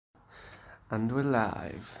And we're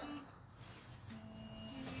live.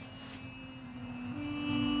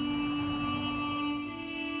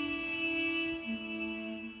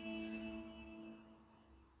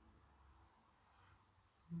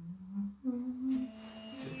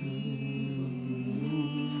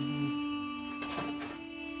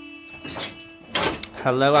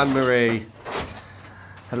 Hello Anne-Marie.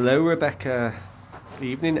 Hello Rebecca.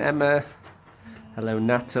 Evening Emma. Hello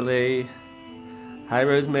Natalie. Hi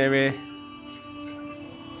Rosemary.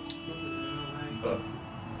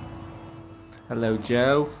 Hello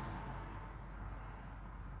Joe.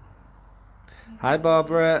 Hi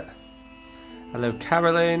Barbara. Hello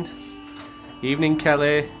Carolyn. Evening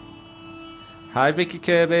Kelly. Hi Vicky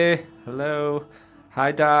Kirby. Hello.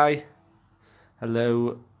 Hi Di.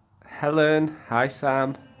 Hello Helen. Hi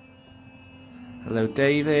Sam. Hello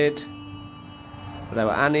David. Hello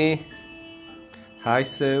Annie. Hi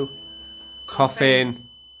Sue. Coughing.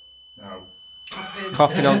 No.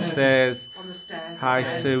 Coughing on stairs. On the stairs. Hi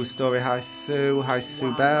again. Sue Story. Hi Sue. Hi Sue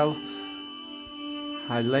Wow. Bell.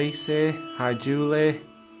 Hi Lacey. Hi Julie.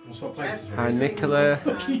 Hi Nicola.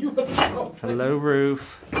 Hello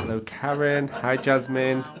Ruth. Hello Karen. Hi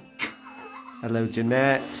Jasmine. Hello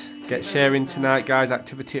Jeanette. Get sharing tonight guys.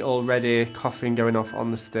 Activity already. Coughing going off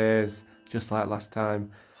on the stairs. Just like last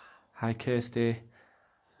time. Hi Kirsty.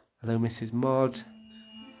 Hello Mrs Maud.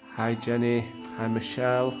 Hi Jenny. Hi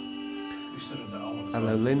Michelle.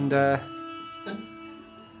 Hello Linda.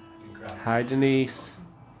 Hi Denise.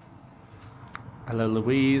 Hello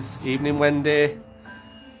Louise. Evening Wendy.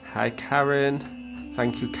 Hi Karen.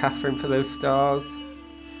 Thank you Catherine for those stars.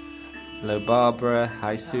 Hello Barbara.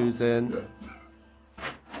 Hi Susan.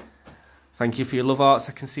 Thank you for your love arts.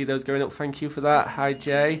 I can see those going up. Thank you for that. Hi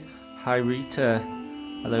Jay. Hi Rita.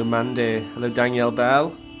 Hello Mandy. Hello Danielle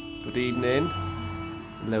Bell. Good evening.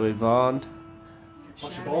 Hello Yvonne.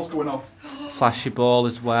 Flashy ball's going off. Flashy ball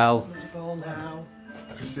as well. There's a ball now.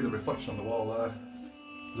 I can see the reflection on the wall there.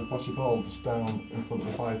 There's a flashy ball just down in front of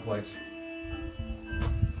the fireplace.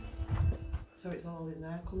 So it's all in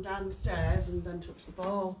there. Come down the stairs and then touch the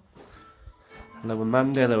ball. Hello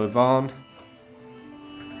Amanda. Hello Yvonne.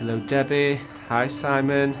 Hello Debbie. Hi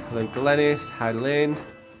Simon. Hello Glennis. Hi Lynn.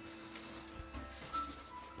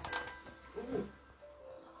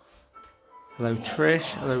 Hello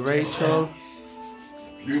Trish. Hello Rachel.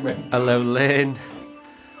 Fuming. Hello Lynn.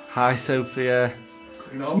 Hi Sophia.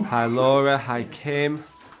 Clean on. Hi Laura. Hi Kim.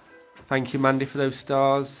 Thank you Mandy for those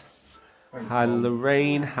stars. Thank Hi you.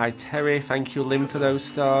 Lorraine. Hi Terry. Thank you Lynn for those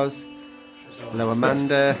stars. Hello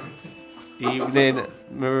Amanda. Evening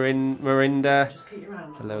Marinda. Just keep your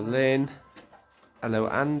hand. Hello Lynn. Hello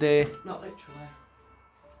Andy. Not literally.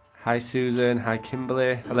 Hi Susan. Hi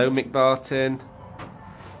Kimberly. Hello Mick Barton.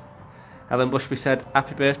 Helen Bushby said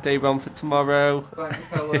happy birthday Ron for tomorrow. Thanks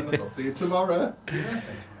Helen. I'll see you tomorrow.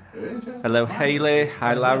 Hello Hayley.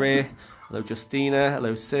 Hi Larry. Hello Justina.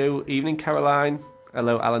 Hello Sue. Evening Caroline.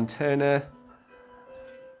 Hello Alan Turner.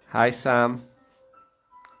 Hi Sam.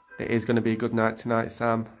 It is going to be a good night tonight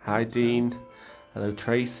Sam. Hi Dean. Hello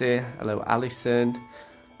Tracy. Hello Alison.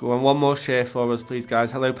 Go on one more share for us please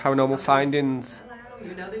guys. Hello Paranormal Findings. Hello,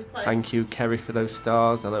 you know this place. Thank you Kerry for those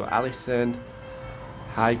stars. Hello Alison.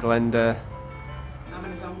 Hi Glenda. How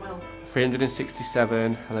many's on Will?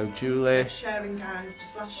 367. Hello Julie. Sharing guys,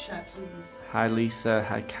 just last share please. Hi Lisa.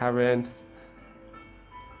 Hi Karen.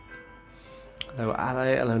 Hello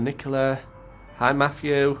Ali. Hello Nicola. Hi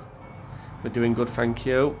Matthew. We're doing good, thank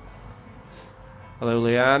you. Hello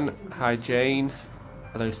Leanne. Hi Jane.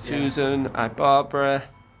 Hello Susan. Hi Barbara.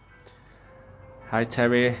 Hi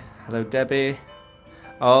Terry. Hello Debbie.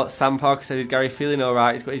 Oh, Sam Parker said, is Gary feeling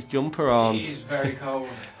alright? He's got his jumper on. It is very cold.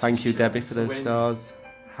 Thank you Debbie for The those wind. stars.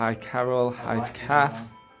 Hi Carol. I Hi like it Kath.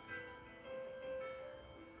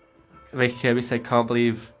 now. Vicky Kirby said, can't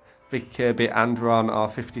believe Vicky Kirby and Ron are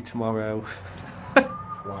 50 tomorrow.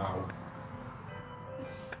 Wow.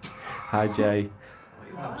 Hi Jay.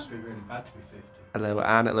 That must be really bad to be 50. Hello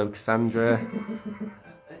Anne. Hello Cassandra.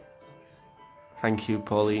 Thank you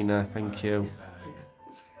Paulina. Thank you.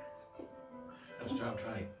 Let's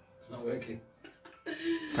try. It's not working.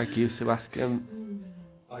 Thank you Sue Askham.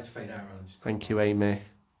 I had to fade out around. Thank you Amy.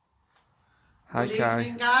 Hi Good Kai.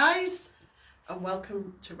 evening guys. And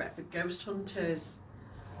welcome to Retford Ghost Hunters.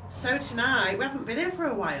 So tonight, we haven't been here for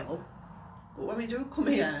a while. But when we do come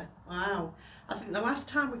here, wow. I think the last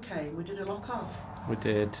time we came, we did a lock off. We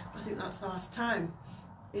did. I think that's the last time.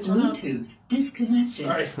 It's on our, Bluetooth disconnected.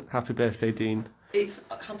 Sorry. Happy birthday Dean. it's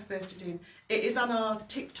happy birthday, Dean. It is on our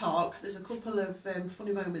TikTok. There's a couple of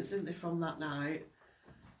funny moments, isn't there, from that night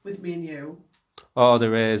with me and you. Oh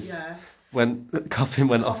there is. Yeah. when the coffin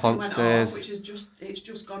went off on stairs. Which is it's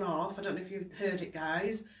just gone off. I don't know if you heard it,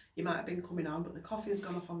 guys. You might have been coming on, but the coffin's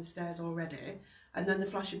gone off on the stairs already. And then the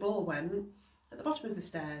flashy ball went at the bottom of the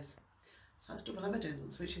stairs. So that's double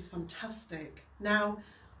evidence, which is fantastic. Now,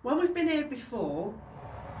 when we've been here before,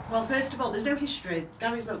 well, first of all, there's no history.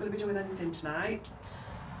 Gary's not going to be doing anything tonight,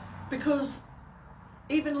 because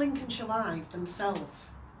even Lincolnshire Live themselves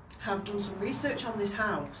have done some research on this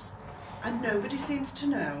house, and nobody seems to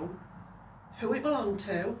know who it belonged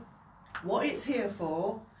to, what it's here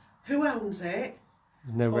for, who owns it,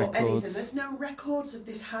 no or records. anything. There's no records of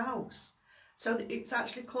this house. So it's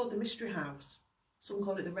actually called the Mystery House. Some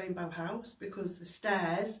call it the Rainbow House because the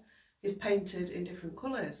stairs is painted in different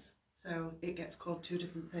colours. So it gets called two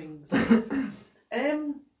different things.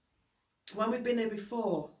 When we've been here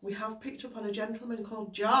before, we have picked up on a gentleman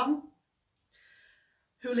called John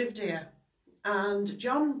who lived here. And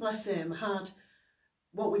John, bless him, had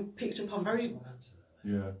what we picked up on very...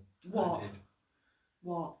 Yeah. What? I did.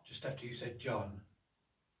 What? Just after you said John,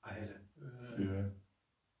 I heard it. Yeah.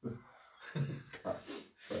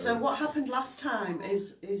 So what happened last time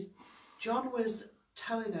is John was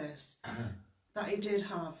telling us that he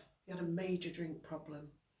had a major drink problem.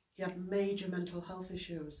 He had major mental health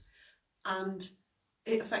issues, and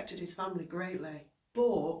it affected his family greatly.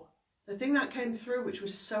 But the thing that came through, which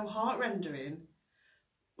was so heart-rending,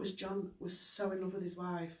 was John was so in love with his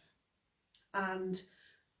wife. And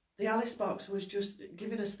the Alice box was just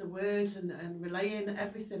giving us the words and relaying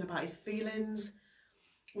everything about his feelings.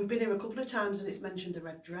 We've been here a couple of times and it's mentioned the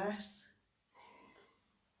red dress.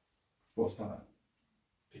 What's that?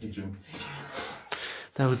 Pigeon.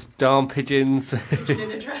 Those darn pigeons. Pigeon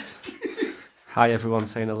in a dress. Hi everyone,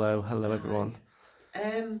 saying hello. Hello everyone.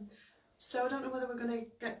 So I don't know whether we're going to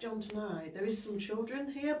get John tonight. There is some children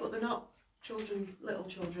here, but they're not children, little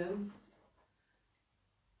children.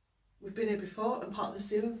 We've been here before and part of the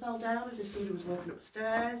ceiling fell down as if somebody was walking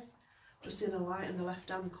upstairs. Just seen a light in the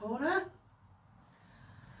left-hand corner.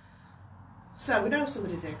 So we know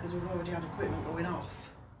somebody's here because we've already had equipment going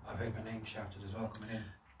off. I've heard my name shouted as well coming in.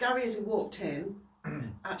 Gary, as he walked in,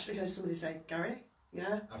 actually heard somebody say, Gary,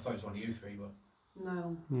 yeah? I thought it was one of you three, but...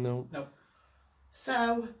 No. No. No.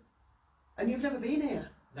 So, and you've never been here,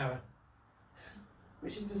 No.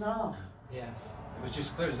 which is bizarre. Yeah. It was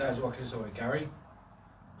just clear as day I was walking in, saw Gary.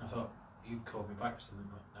 I thought, you called me back or something,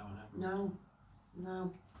 but no one happened.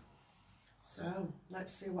 No. So,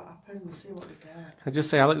 let's see what happens, see what we get. I just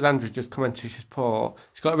say Alexandra just commented, she's poor.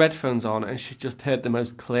 She's got her headphones on and she just heard the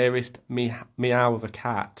most clearest meow of a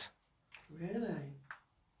cat. Really?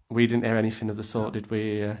 We didn't hear anything of the sort, did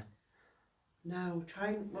we? No,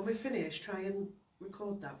 when we finish, try and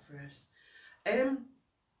record that for us.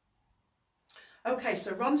 Okay,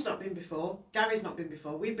 so Ron's not been before, Gary's not been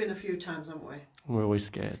before. We've been a few times, haven't we? We're always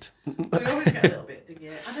scared. We always get a little bit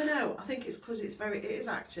thingy. I don't know. I think it's because it is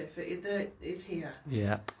active. It is here.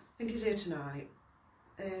 Yeah. I think he's here tonight.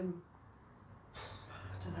 I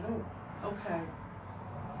don't know. Okay.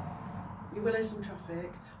 You will hear some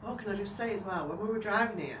traffic. Oh, can I just say as well, when we were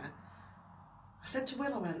driving here, I said to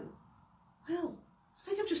Will, I went, Will, I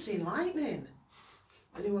think I've just seen lightning.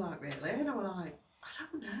 And he was like, really? And I was like, I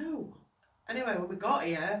don't know. Anyway, when we got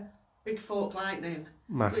here, big fork lightning.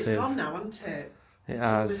 Massive. But it's gone now, hasn't it? It So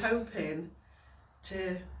has. we're hoping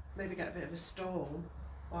to maybe get a bit of a storm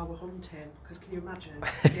while we're hunting, because can you imagine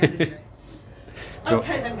the energy?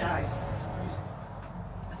 Okay then, guys.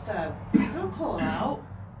 So, we'll call out.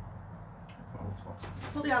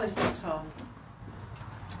 Put the Alice box on.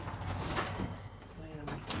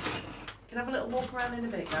 Can have a little walk around in a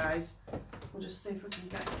bit, guys. We'll just see if we can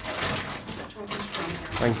get talking strong again.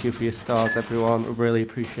 Thank you for your stars, everyone. We really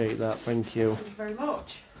appreciate that. Thank you. Thank you very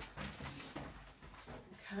much.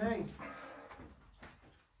 Okay.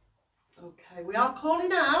 Okay, we are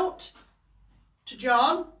calling out to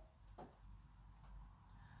John.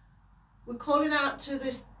 We're calling out to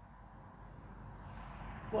this...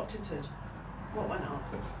 What tittered? What went off?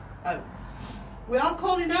 Oh. We are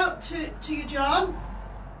calling out to you, John.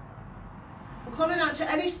 We're calling out to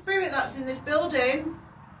any spirit that's in this building.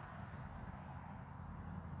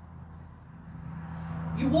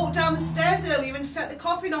 You walked down the stairs earlier and set the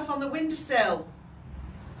coffin off on the windowsill.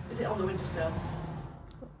 Is it on the windowsill?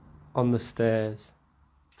 On the stairs.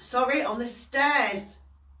 Sorry, on the stairs.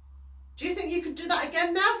 Do you think you could do that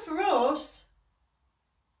again now for us?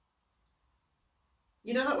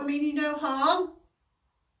 You know that would mean you no harm?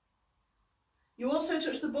 You also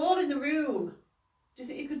touched the ball in the room. Do you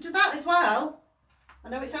think you could do that as well? I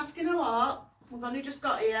know it's asking a lot. We've only just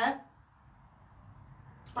got here.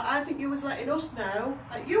 But I think you was letting us know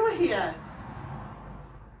that you were here.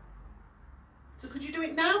 So could you do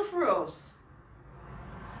it now for us?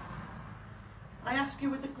 I ask you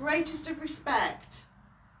with the greatest of respect.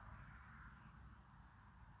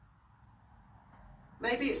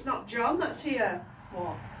 Maybe it's not John that's here.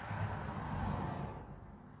 What?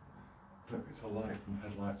 I don't think it's a light from the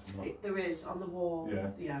headlights or not. There is on the wall.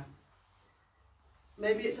 Yeah.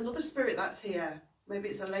 Maybe it's another spirit that's here. Maybe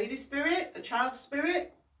it's a lady spirit, a child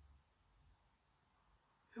spirit.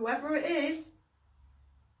 Whoever it is,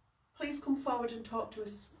 please come forward and talk to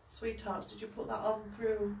us, sweethearts. Did you put that on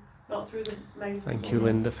through, not through the main? Thank you,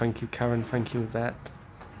 Linda. Thank you, Karen. Thank you, Yvette.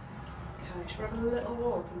 Okay, should we have a little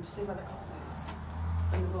walk and see where the coffin is?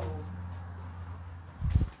 And the bowl.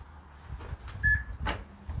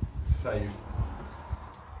 Save.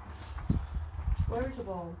 Where is the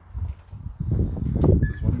ball?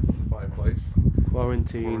 There's one in front of the fireplace.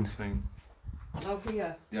 Quarantine. Oh,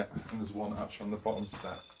 here. Yeah, and there's one actually on the bottom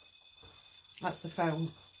step. That's the phone.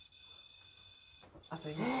 I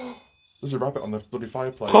think. There's a rabbit on the bloody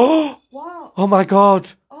fireplace. What? Oh my God!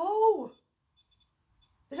 Oh!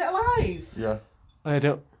 Is it alive? Yeah.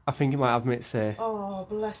 I think it might have Mitzi. Oh,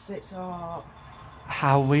 bless its heart.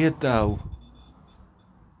 How weird though.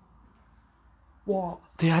 What?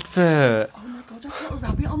 The advert. Oh my God, I put a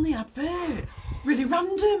rabbit on the advert. Really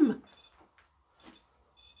random.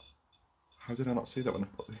 How did I not see that when I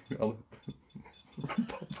put it on?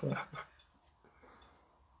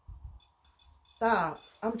 That,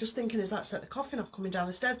 I'm just thinking, is that set the coffin off coming down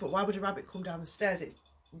the stairs? But why would a rabbit come down the stairs? It's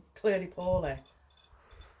clearly poorly.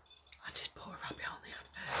 I did put a rabbit on the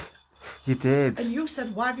advert. You did. And you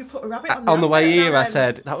said, why have you put a rabbit on the On the way advert? here, I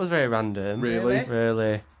said, that was very random. Really?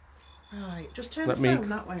 Really. Right, just turn Let the me- phone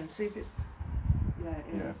that way and see if it's... Yeah, it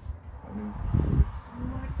Yeah. is. I mean, Oh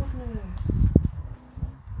my goodness.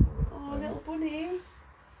 Oh, little bunny.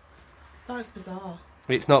 That's bizarre.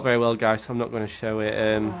 It's not very well, guys, so I'm not going to show it.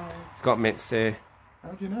 Oh, It's got Mitzi. how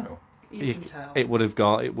do you know? you can tell. It would have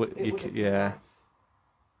got. It would. It You would could, have yeah. got.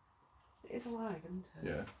 It is alive, isn't it?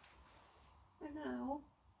 Yeah. I know.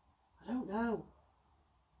 I don't know.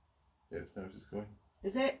 Yeah, its nose is going.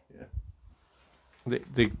 Is it? Yeah.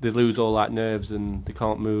 They lose all that nerves and they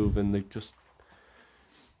can't move and they just.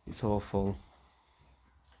 It's awful.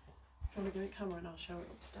 Trying to do it camera and I'll show it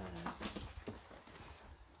upstairs.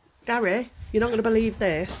 Gary, you're not going to believe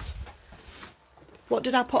this. What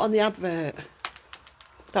did I put on the advert?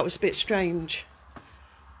 That was a bit strange.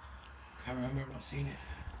 Can't remember, I've not seen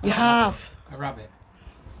it. You have. A rabbit.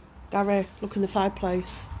 Gary, look in the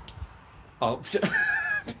fireplace. Oh.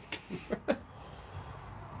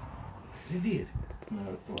 Is it dead?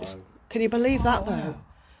 No, it's alive. Can you believe that Oh, though? wow.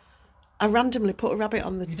 I randomly put a rabbit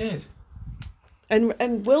on the... You did?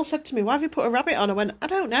 And Will said to me, why have you put a rabbit on? I went, I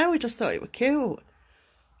don't know, he just thought it was cute.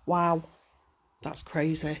 Wow. That's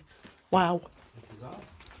crazy. Wow.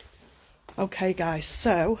 Okay, guys,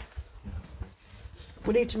 so...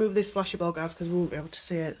 we need to move this flashy ball, guys, because we won't be able to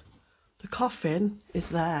see it. The coffin is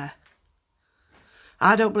there.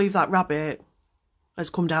 I don't believe that rabbit has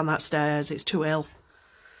come down that stairs. It's too ill.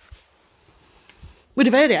 We'd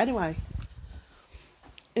have heard it anyway.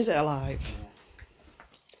 Is it alive?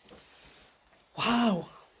 Wow.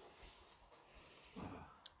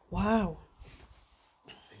 Wow.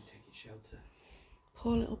 I think take it shelter.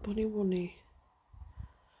 Poor little bunny wunny.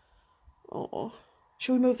 Oh.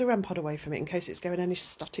 Shall we move the REM pod away from it in case it's going any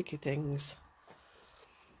staticky things?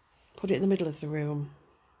 Put it in the middle of the room.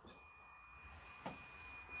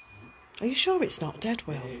 Are you sure it's not dead,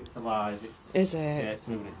 Will? It's alive. Is it? Yeah, it's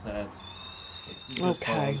moving its head.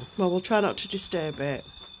 Okay. Well, we'll try not to disturb it.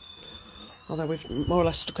 Although we've more or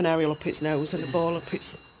less stuck an aerial up its nose and a ball up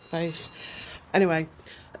its face. Anyway.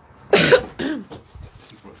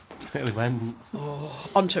 It went. Oh,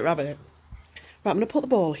 onto it, rabbit. Right, I'm going to put the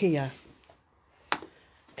ball here.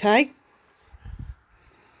 Okay?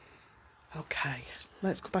 Okay.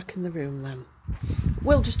 Let's go back in the room then.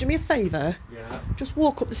 Will, just do me a favour. Yeah. Just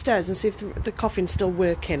walk up the stairs and see if the coffin's still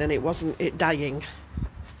working and it wasn't dying.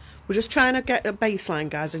 We're just trying to get a baseline,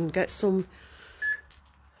 guys, and get some...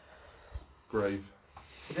 Grave.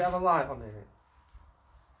 Did it have a light on it?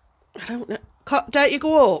 I don't know. Don't you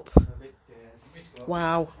go up? A bit scared.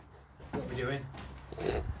 Wow. What are we doing?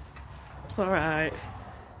 It's alright.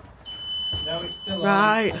 No, it's still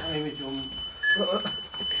Right. on. Amy jumped.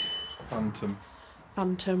 Phantom.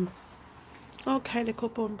 Phantom. Okay, little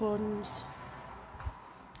buns.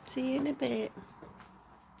 See you in a bit.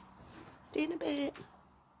 See you in a bit.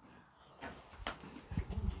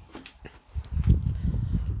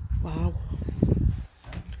 Wow.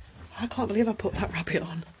 I can't believe I put that rabbit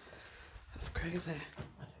on. That's crazy.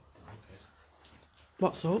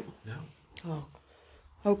 What's up? No. Oh.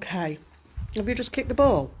 Okay. Have you just kicked the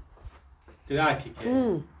ball? Did I kick it?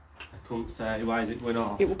 I couldn't say. Why is it going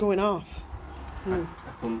off? It was going off. I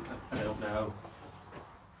couldn't. I don't know.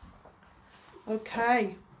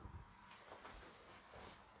 Okay.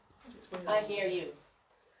 I hear you.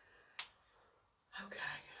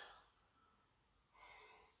 Okay.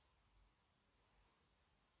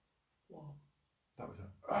 What? That was it.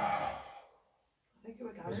 I think it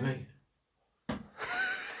was It was Gary. me.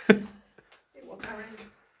 It was Gary.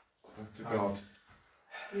 To God.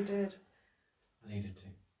 You did. I needed to.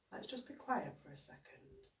 Let's just be quiet for a second.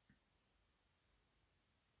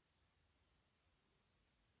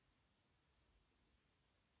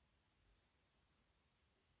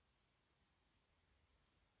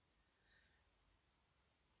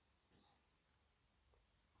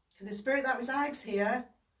 Can the spirit that resides here,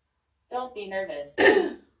 Don't be nervous.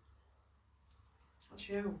 that's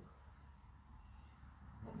you.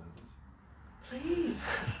 Not nervous. Please.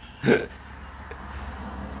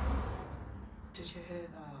 Did you hear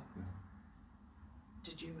that?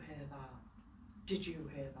 Did you hear that? Did you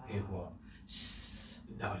hear that? Hear what? Shh.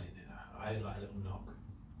 No, I didn't hear that. I heard like a little knock.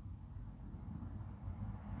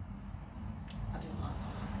 I didn't like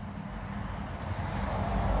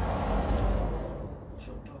that.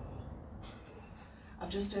 Shut door. I've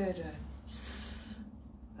just heard a sss.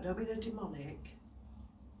 I don't mean a demonic,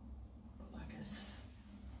 but like a sss.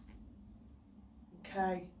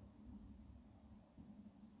 Okay.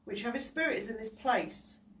 Whichever spirit is in this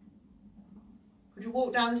place, could you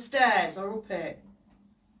walk down the stairs or up it?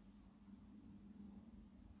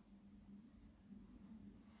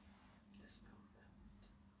 There's movement.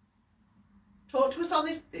 Talk to us on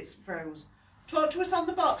this. It's froze. Talk to us on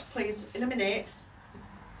the box, please, in a minute.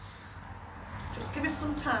 Just give us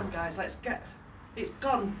some time, guys. Let's get. It's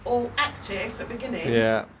gone all active at the beginning.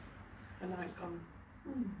 Yeah. And now it's gone.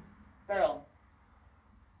 Girl.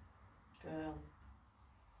 Girl.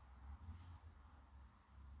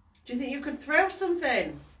 Do you think you could throw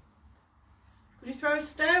something? Could you throw a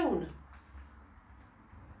stone?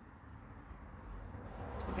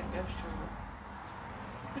 I'll get ghost trouble.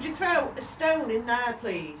 Could you throw a stone in there,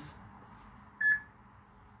 please?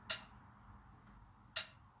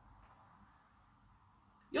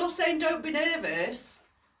 You're saying don't be nervous.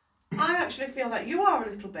 I actually feel like you are a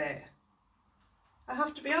little bit. I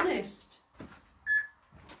have to be honest.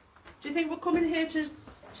 Do you think we're coming here to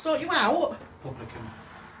sort you out? Publican.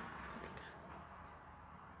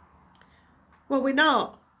 Well, we're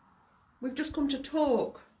not. We've just come to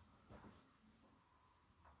talk.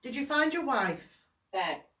 Did you find your wife?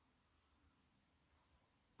 Back.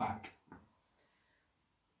 Back.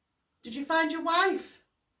 Did you find your wife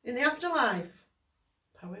in the afterlife?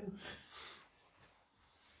 Poem.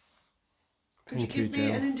 Could Thank you you, give me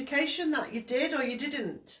Jo. an indication that you did or you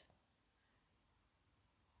didn't?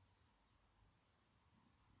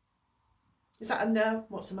 Is that a no?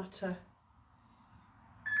 What's the matter?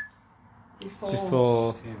 Before.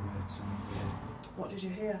 Before. Just hear words, something weird. What did you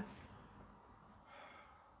hear?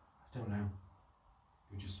 I don't know.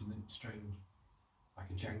 It was just something strange. Like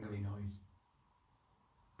a jangly noise.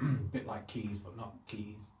 A bit like keys, but not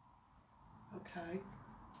keys. Okay.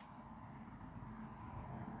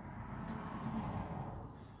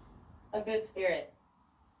 A good spirit.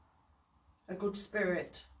 A good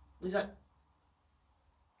spirit. Is that?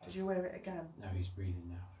 Did you hear it again? No, he's breathing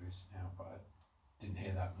now through his snout, but I didn't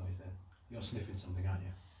hear that noise then. You're sniffing something, aren't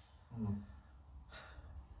you?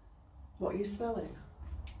 What are you smelling?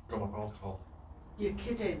 Gone off alcohol. You're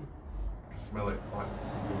kidding. I smell it like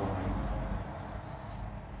wine.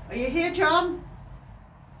 Are you here, John?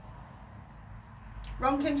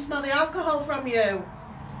 Ron can smell the alcohol from you.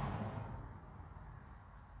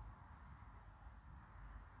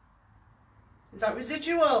 Is that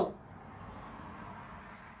residual?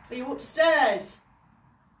 Are you upstairs?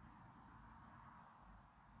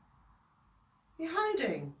 You're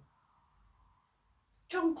hiding?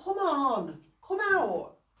 John, come on. Come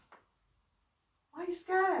out. Why are you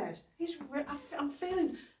scared? I'm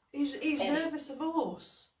feeling he's Annie. nervous of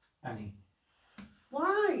us. Annie,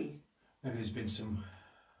 Why? maybe there's been some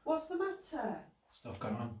What's the matter? stuff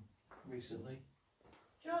going on recently.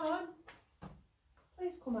 John,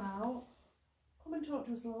 please come out. Come and talk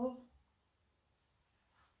to us, love.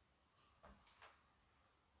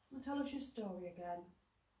 And tell us your story again.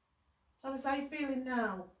 Tell us how you're feeling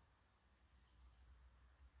now.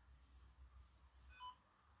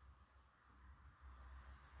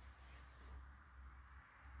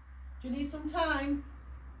 Do you need some time?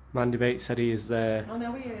 Mandy Bates said he is there. I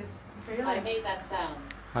know he is. You feel I it? made that sound.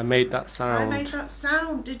 I made that I sound. made that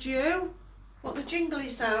sound, did you? What, the jingly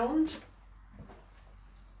sound?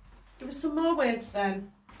 Give us some more words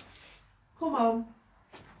then. Come on.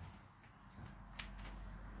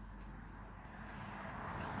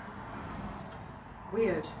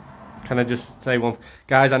 Weird. Can I just say one?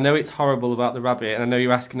 Guys, I know it's horrible about the rabbit, and I know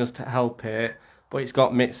you're asking us to help it, but it's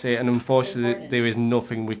got Mitzi, and unfortunately there is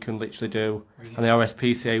nothing we can literally do, and the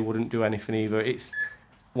RSPCA wouldn't do anything either. It's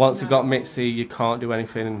once you've got Mitzi, you can't do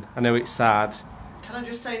anything. I know it's sad. Can I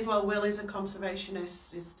just say as well, Will is a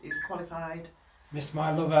conservationist, is qualified. Miss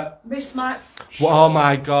my lover. Miss my... Oh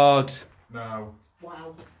my God. No.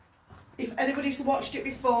 Wow. If anybody's watched it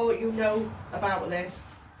before, you know about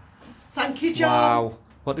this. Thank you, John. Wow.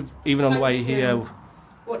 What did, even on the way here.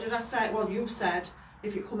 What did I say? Well, you said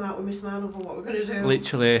if you come out with Miss My Lover, what we're going to do.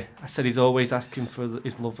 Literally, I said he's always asking for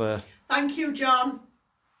his lover. Thank you, John.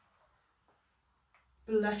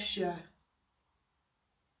 Bless you.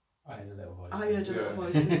 I had a little voice. I heard a little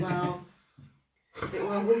voice as well. It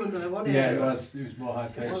was a woman though, wasn't it? Yeah, it was. It was more high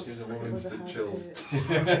pitched. It was a It woman. was a Instant high chills. pitch.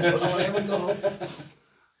 Oh, here we go.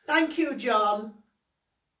 Thank you, John.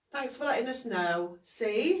 Thanks for letting us know.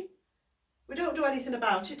 See? We don't do anything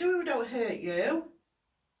about it, do we? We don't hurt you.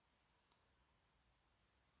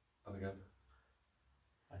 And again.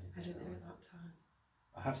 I didn't hear it that time.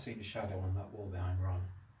 I have seen a shadow on that wall behind Ron.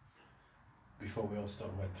 Before we all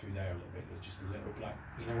sort of went through there a little bit, it was just a little black.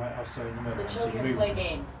 You know what? I saw in the middle. The I saw children movement. play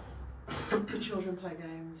games. The children play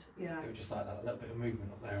games, yeah. It was just like that, a little bit of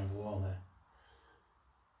movement up there on the wall there.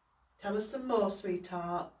 Tell us some more,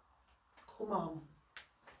 sweetheart. Come on.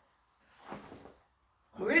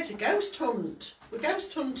 We're here to ghost hunt. We're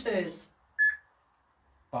ghost hunters.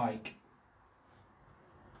 Bike.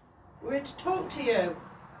 We're here to talk to you.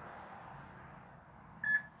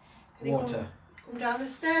 Can you Water. come down the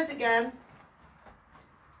stairs again?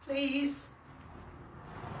 Please.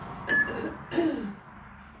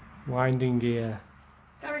 Winding gear.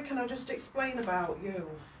 Gary, can I just explain about you?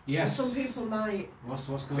 Yes. Some people might What's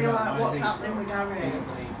going feel on? like I what's think happening so. with Gary.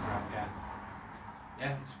 Yeah.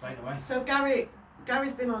 Yeah, explain away. So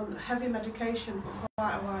Gary's been on heavy medication for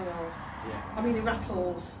quite a while. Yeah. I mean, he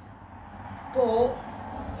rattles. But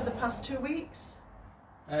for the past 2 weeks,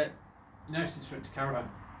 No, since we went to Caravan.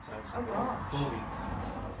 So it's Oh, gosh. 4 weeks.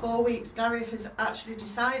 4 weeks, Gary has actually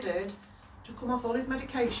decided to come off all his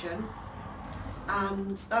medication,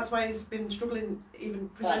 and that's why he's been struggling even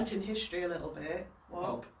presenting history a little bit.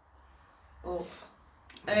 Up.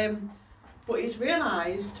 But he's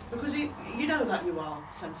realised, because you know that you are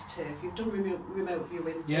sensitive, you've done remote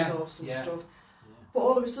viewing with us and stuff, but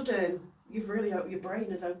all of a sudden you've really your brain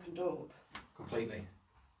has opened up Completely.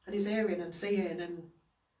 and he's hearing and seeing, and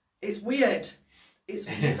it's weird. It's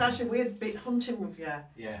actually weird bit hunting with you.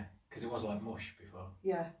 Yeah, because it was like mush before.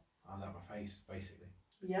 Yeah. I was out my face, basically.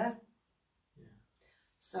 Yeah. Yeah.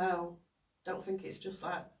 So, don't think it's just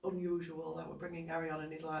like unusual that we're bringing Gary on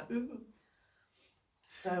and he's like, ooh.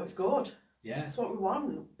 So it's good. Yeah. That's what we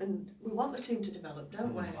want, and we want the team to develop,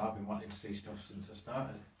 don't we? I've been wanting to see stuff since I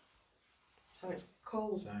started. So it's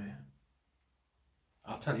cool. So yeah.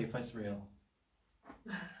 I'll tell you if it's real.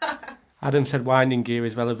 Adam said winding gear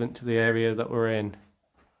is relevant to the area that we're in.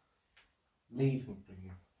 Leave.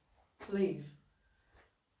 Leave.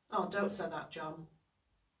 Oh, don't say that, John.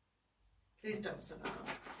 Please don't say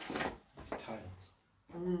that. It's tiles.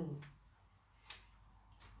 Mm.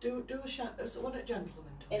 Do a shadow. So what a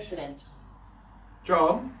gentleman do. Incident.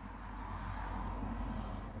 John?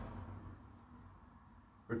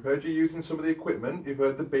 We've heard you using some of the equipment. You've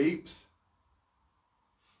heard the beeps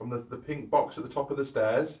from the pink box at the top of the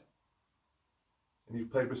stairs. And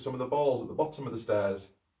you've played with some of the balls at the bottom of the stairs.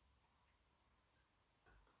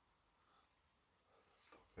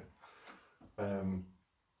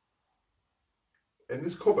 In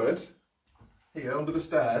this cupboard, here under the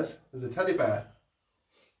stairs, there's a teddy bear.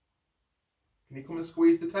 Can you come and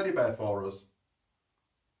squeeze the teddy bear for us?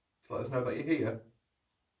 To let us know that you're here.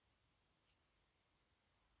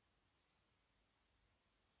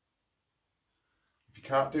 If you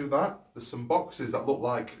can't do that, there's some boxes that look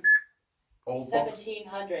like old boxes.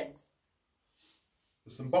 1700s.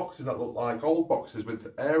 There's some boxes that look like old boxes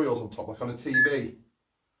with aerials on top, like on a TV.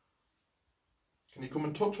 Can you come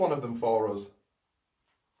and touch one of them for us?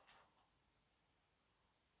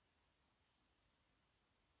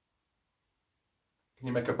 Can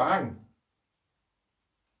you make a bang?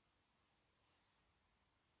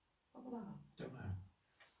 What was that? Don't know.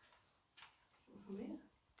 From here?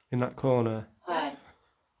 In that corner. Hide.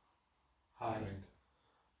 Hide.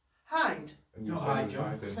 Hide. And you Don't said hide, you were John.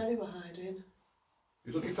 hiding. Said we were hiding.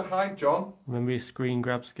 You don't need to hide, John. Remember your screen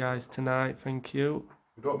grabs, guys, tonight. Thank you.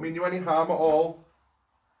 We don't mean you any harm at all.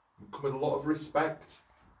 We come with a lot of respect.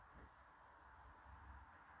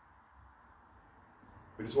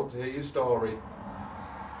 We just want to hear your story.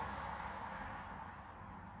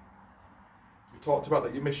 You talked about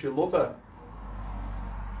that you miss your lover.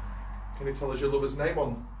 Can you tell us your lover's name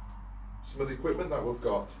on some of the equipment that we've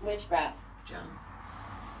got? Witchcraft. John,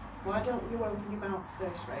 why don't you open your mouth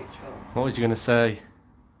first, Rachel? What was you going to say?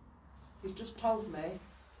 He's just told me.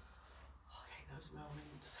 Oh, I hate those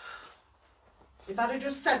moments. If I'd have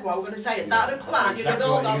just said what I was going to say, and that'd have come out, you'd have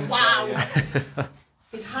all gone, wow.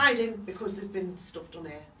 He's hiding because there's been stuff done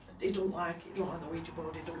here. He don't like it. He don't like the Ouija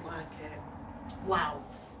board. He don't like it. Wow.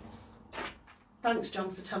 Thanks,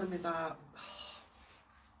 John, for telling me that.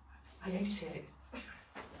 I hate it.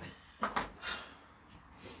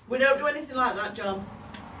 We don't do anything like that, John.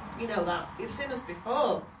 You know that. You've seen us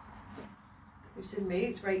before. You've seen me,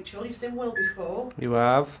 it's Rachel. You've seen Will before. You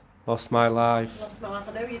have? Lost my life. Lost my life,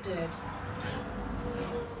 I know you did.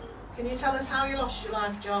 Can you tell us how you lost your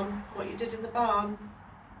life, John? What you did in the barn?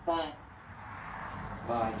 Bye.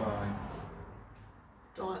 Bye. Bye.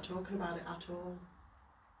 Don't like talking about it at all.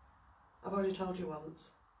 I've already told you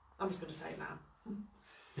once. I'm just going to say it now.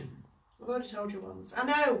 I've already told you once. I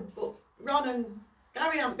know, but Ron and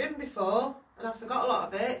Gary haven't been before, and I forgot a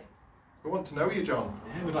lot of it. We want to know you, John.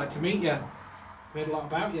 Yeah, we'd like to meet you. We heard a lot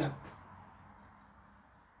about you.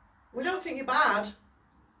 We don't think you're bad.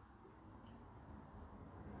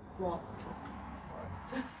 What?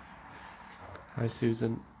 Fine. Hi,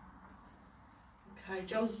 Susan. Okay,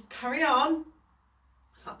 John, carry on.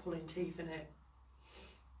 It's like pulling teeth, in it.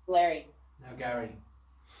 Larry. Now, Gary.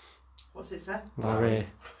 What's it say? Larry.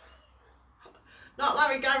 Not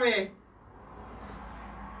Larry, Gary.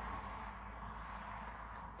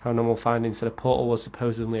 Paranormal findings said a portal was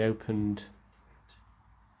supposedly opened.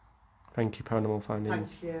 Thank you, Paranormal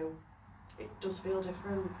findings. Thank you. It does feel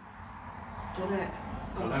different. Done it.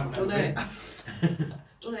 Oh, Don't know, done it.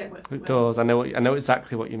 Done it. It does. I know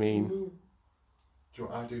exactly what you mean. Mm. Do you know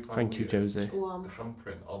what I do find Thank you, weird? Josie. Go The on.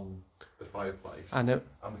 handprint on the fireplace I know.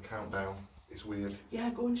 and the countdown. It's weird. Yeah,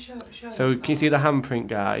 go and show. So can you see the handprint,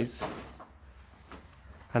 guys?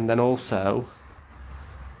 And then also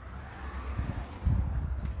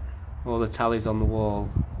all the tallies on the wall.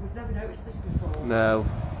 We've never noticed this before. No.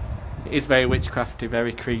 It is very witchcrafty,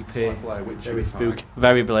 very creepy, Like Blair Witch very type. spooky,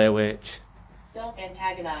 very Blair Witch. Don't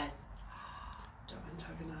antagonize. Don't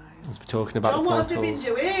antagonise. Let's be talking about John, the what have they been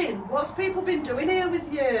portals. doing? What's people been doing here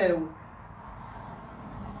with you?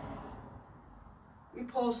 You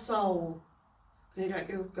poor soul. Can you get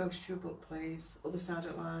your ghost tube up, please? Other side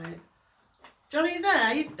of the light. John, are you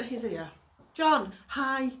there? He's here. John,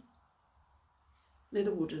 hi. Near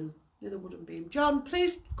the wooden beam. John,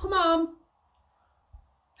 please, come on.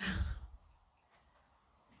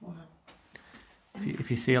 Wow. If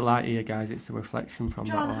you see a light here, guys, it's a reflection from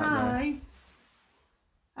John, that light there. hi.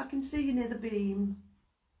 I can see you near the beam.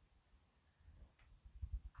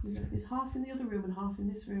 There's half in the other room and half in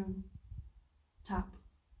this room. Tap.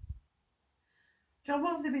 John,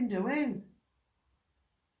 what have they been doing?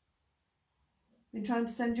 Been trying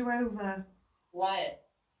to send you over. Wyatt.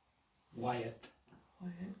 Wyatt.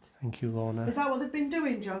 Quiet. Thank you, Lorna. Is that what they've been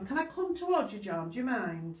doing, John? Can I come towards you, John? Do you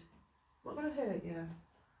mind? I'm not going to hurt you.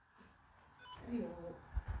 There you are.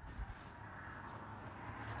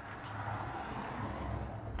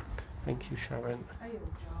 Thank you, Sharon. There you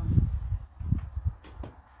are, John.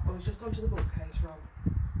 Oh, he's just gone to the bookcase, Ron.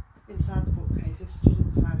 Inside the bookcase. He's stood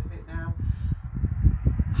inside of it now.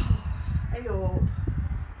 Hey up.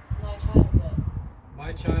 My childhood.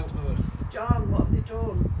 My childhood. John, what have they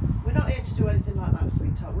done? We're not here to do anything like that,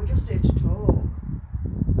 sweetheart. We're just here to talk.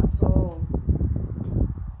 That's all.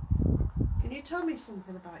 Can you tell me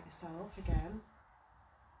something about yourself again?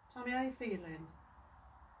 Tell me how you're feeling.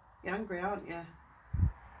 You're angry, aren't you?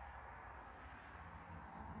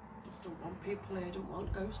 Just don't want people here, don't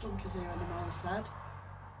want ghost hunters here anymore, I said.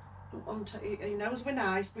 Don't want to, he knows we're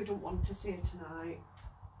nice, but we don't want to see it tonight.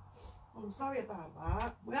 I'm sorry about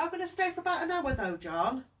that. We are going to stay for about an hour though,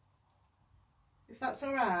 John. If that's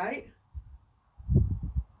alright.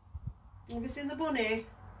 Have you seen the bunny?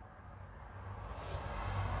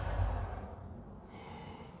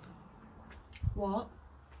 What?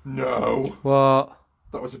 No. What?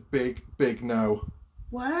 That was a big, big no.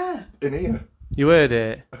 Where? In here. You heard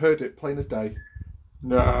it? I heard it plain as day.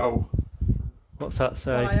 No. What's that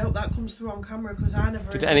say? Well, I hope that comes through on camera because I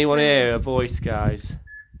never Did heard anyone anything. hear a voice, guys?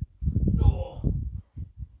 No.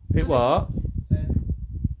 It what?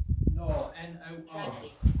 No. N-O-R.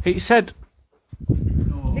 Tragedy. He said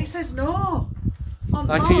No. He says no. On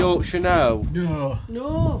like Mox. a Yorkshire no. No.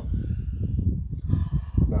 No.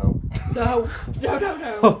 No. No. No, no,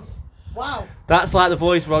 no. Wow. That's like the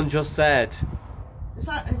voice Ron just said. Is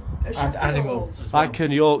that a And Sheffield? animal as well. Like a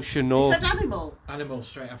Yorkshire He no. said animal. Animal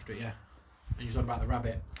straight after it, yeah. And you was on about the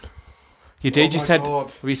rabbit. You did, Oh you my said,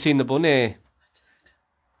 God. have you seen the bunny?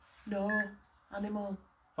 No. Animal.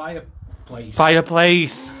 Fire. Place.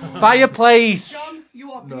 Fireplace. Fireplace. John,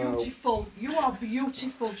 you are No. beautiful. You are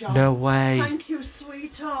beautiful, John. No way. Thank you,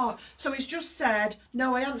 sweetheart. So he's just said,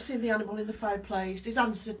 no, I haven't seen the animal in the fireplace. He's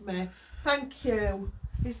answered me. Thank you.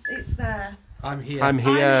 It's there. I'm here. I'm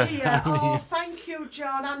here. I'm here. Oh, thank you,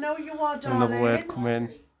 John. I know you are, darling. Another word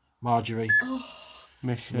coming. Marjorie.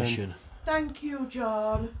 Mission. Thank you,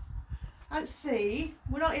 John. Let's see.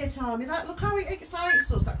 We're not here to harm you. Look how it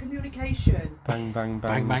excites us, that communication. Bang, bang,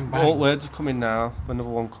 bang. Bang, bang, bang. All words are coming now. Another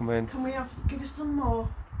one coming. Can we give us some more?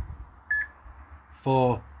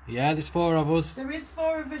 4. Yeah, there's 4 of us. There is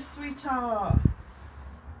 4 of us, sweetheart.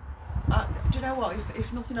 Do you know what?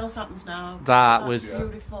 If nothing else happens now, That that's was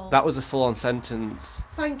beautiful. That was a full-on sentence.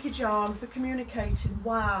 Thank you, John, for communicating.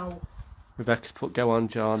 Wow. Rebecca's put go on,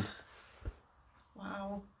 John.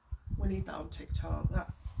 Wow. We need that on TikTok.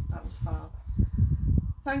 That was fab.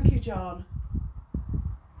 Thank you, John.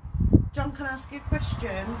 John, can I ask you a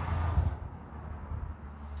question?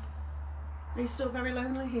 Are you still very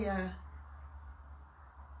lonely here?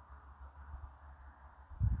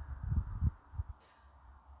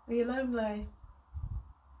 Are you lonely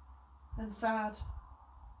and sad?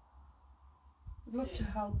 I'd love to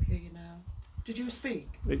help you, you know. Did you speak?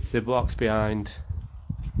 It's the box behind.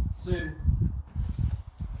 Sue.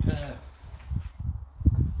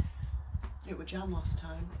 It was Jan last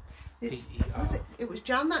time. P-E-R. It was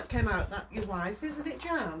Jan that came out, that your wife, isn't it,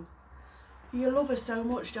 Jan? You love her so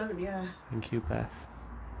much, don't you? Thank you, Beth.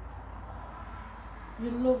 You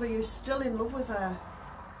love her, you're still in love with her.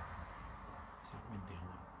 Is that windy or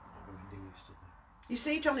not? Windy used to be. You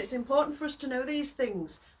see, John, it's important for us to know these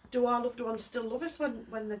things. Do our loved ones still love us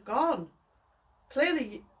when they're gone?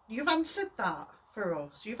 Clearly, you've answered that for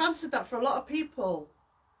us. You've answered that for a lot of people.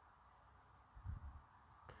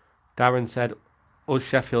 Darren said, us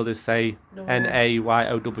Sheffielders say No.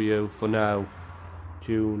 N-A-Y-O-W for no.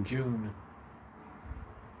 June. June.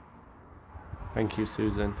 Thank you,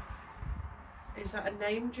 Susan. Is that a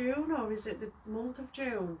name, June, or is it the month of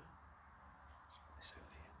June?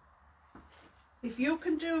 If you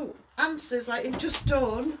can do answers like you've just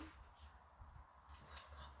done.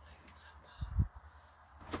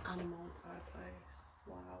 Animal fireplace.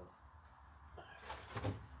 Wow.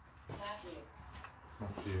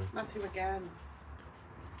 Matthew again.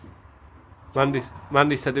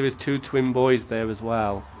 Mandy said there was 2 twin boys there as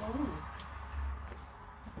well. Oh.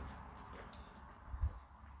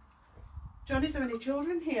 John, is there any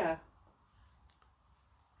children here?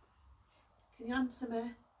 Can you answer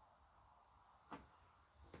me?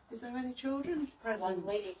 Is there any children present? One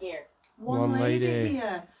lady here. One One lady lady.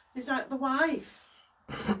 here. Is that the wife?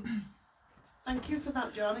 Thank you for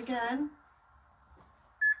that, John, again.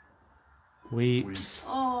 Weeps.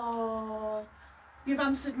 Oh, you've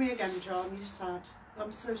answered me again, John. You're sad.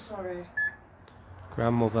 I'm so sorry.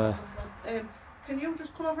 Grandmother. Can you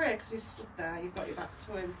just come over here because he's stood there? You've got your back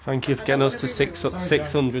to him. Thank you for I getting don't us wanna to be rude.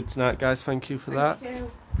 600 tonight, guys. Thank you for that. Thank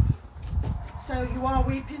you. So you are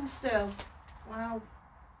weeping still. Wow.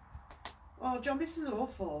 Oh, John, this is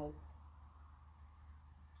awful.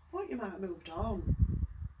 I thought you might have moved on.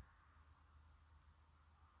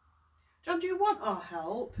 John, do you want our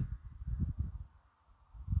help?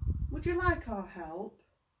 Would you like our help?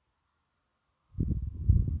 I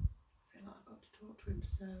feel like I've got to talk to him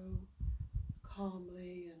so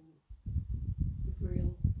calmly and with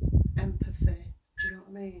real empathy. Do you know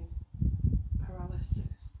what I mean?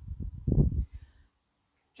 Paralysis.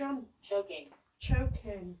 John, Choking.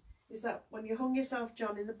 choking. Is that when you hung yourself,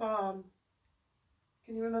 John, in the barn?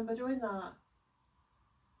 Can you remember doing that?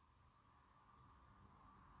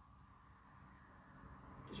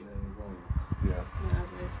 Did you ever walk? Yeah. Yeah, I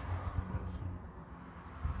did.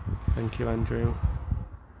 Thank you, Andrew.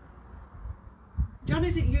 John,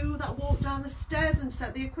 is it you that walked down the stairs and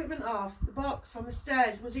set the equipment off? The box on the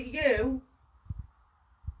stairs? Was it you?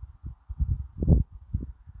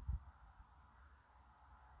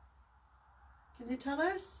 Can you tell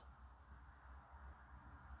us?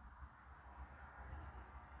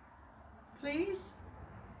 Please?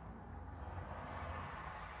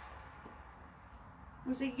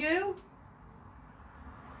 Was it you?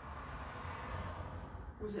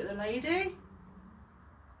 Was it the lady?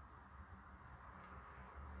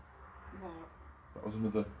 What?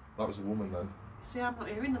 That was a woman then. See, I'm not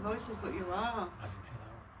hearing the voices, but you are. I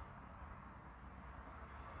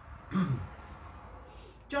didn't hear that.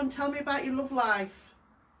 John, tell me about your love life.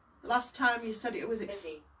 The last time you said it was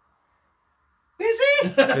Busy. Busy?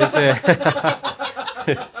 Is it?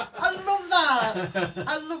 I love that.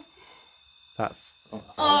 I love. That's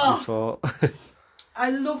Oh. you thought.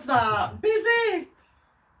 I love that. Busy.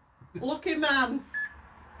 Lucky man.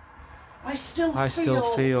 I still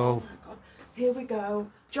feel. feel. Oh my God. Here we go.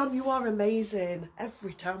 John, you are amazing.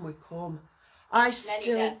 Every time we come, I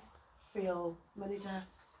still deaths. feel many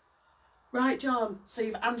deaths. Right, John, so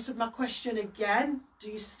you've answered my question again. Do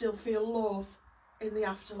you still feel love in the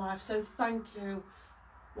afterlife? So thank you.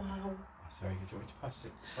 Wow. Sorry, do you want me to pass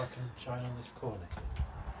it so I can shine on this corner?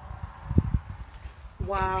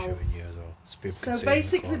 Wow. I'm showing you as well. So people can So see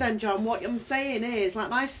basically in the corner. then, John, what I'm saying is, like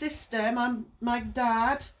my sister, my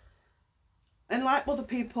dad, and like other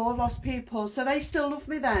people, lost people, so they still love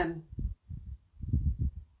me then.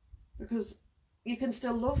 Because you can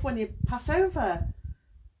still love when you pass over.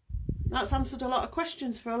 That's answered a lot of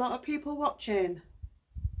questions for a lot of people watching.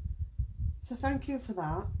 So thank you for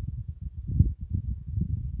that.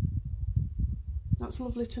 That's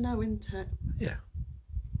lovely to know, isn't it? Yeah.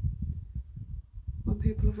 When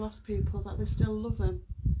people have lost people, that they still love them.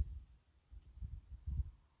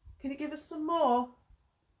 Can you give us some more?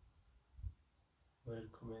 Word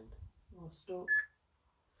come in. Oh, stuck.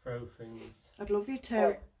 Throw things. I'd love you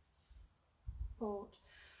too. Fort.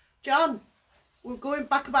 John, we're going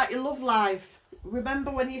back about your love life.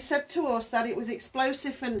 Remember when you said to us that it was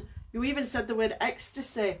explosive, and you even said the word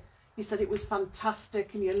ecstasy. You said it was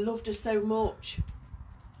fantastic and you loved her so much.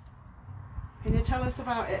 Can you tell us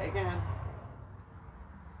about it again?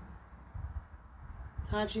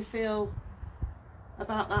 How do you feel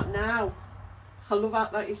about that now? I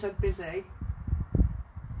love that you said busy.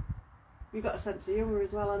 You've got a sense of humour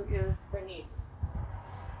as well, haven't you? Bernice.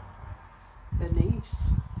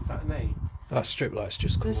 Bernice. Is that a name? That strip light's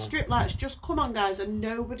just come The on. strip lights just come on, guys, and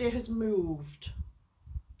nobody has moved.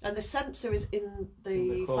 And the sensor is in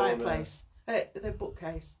the corner. fireplace, the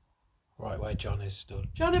bookcase. Right where John is stood.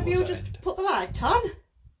 John, have towards you that just end. put the light on?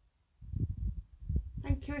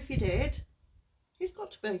 Thank you if you did. It's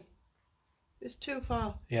got to be. It's too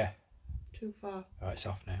far. Yeah. Too far. Right, it's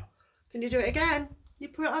off now. Can you do it again? You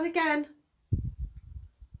put it on again.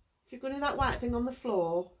 If you're going to that white thing on the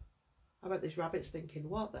floor, I bet this rabbit's thinking,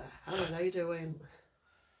 what the hell are they doing?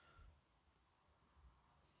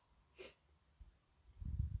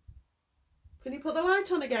 Can you put the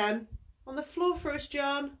light on again? On the floor for us,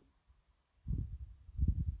 John.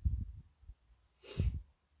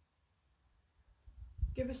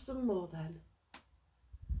 Give us some more then.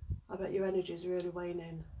 I bet your energy's really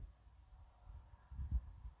waning.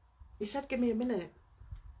 You said give me a minute.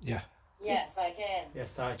 Yeah. Yes, I can.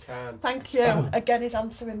 Yes, I can. Thank you. Again, he's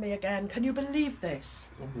answering me again. Can you believe this?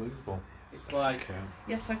 Unbelievable. It's like,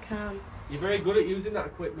 Yes, I can. you're very good at using that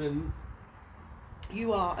equipment.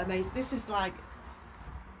 You are amazing. This is like...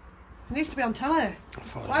 It needs to be on telly. I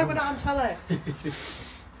thought Why are we not on telly?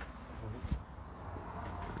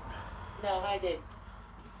 No, I did.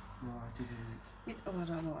 No, I didn't. Oh, I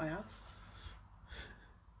don't know what I asked.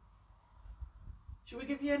 Should we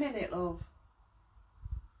give you a minute, love?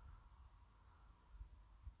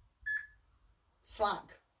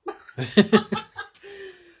 Slack. Are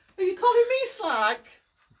you calling me slack?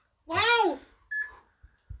 Wow.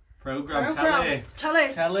 Program, telly.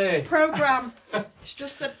 Telly. Telly. Program. It's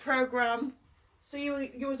just said program. So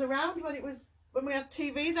you was around when we had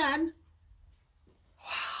TV then?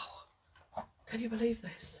 Wow. Can you believe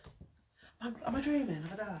this? Am I dreaming?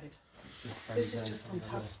 Have I died? This is just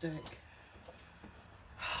fantastic.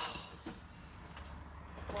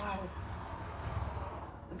 Wow.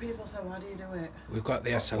 And people say, why do you do it? We've got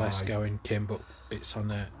the That's SLS why. going, Kim, but it's on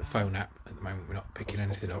the phone app at the moment. We're not picking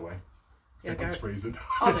anything up. Away. Yeah, Everyone's go freezing.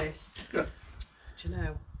 honest. Yeah. Do you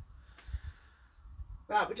know?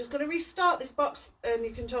 Right, we're just going to restart this box and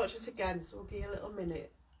you can talk to us again, so we'll give you a little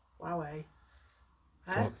minute. Wow, eh?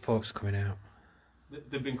 Huh? Folks coming out.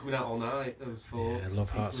 They've been coming out all night, those four. Yeah, love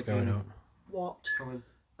hearts People have going been up. What? coming.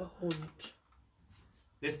 A hunt.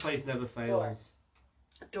 This place never fails.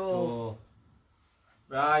 Door. Door.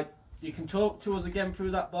 Right, you can talk to us again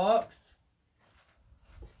through that box.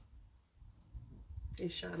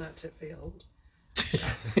 He's shouting out to the field.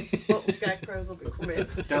 Little scarecrows will be coming.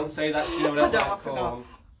 Don't say that to you. I know, I forgot.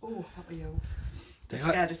 Oh, how are you? They I'm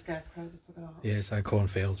like- scared of scarecrows, I forgot. Yeah, it's like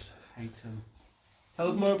cornfields. Hate him. Tell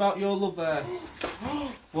us more about your love there.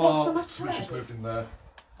 What's the Somebody's matter? just moved in there.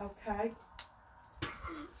 Okay.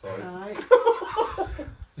 Sorry. Right.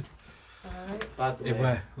 Right. Bad In way.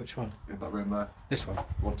 where? Which one? In that room there. This one.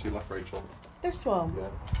 One to your left, Rachel. This one. Yeah.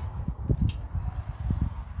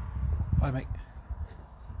 Hi, mate.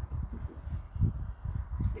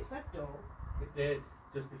 It's that door. It did,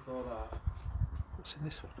 just before that. What's in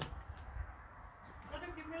this one? Why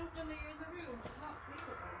don't you move down here in the room? I can't see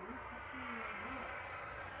it.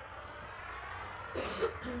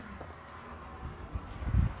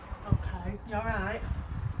 Okay, you alright?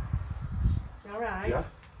 You alright? Yeah.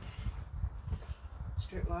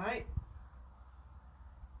 Strip light.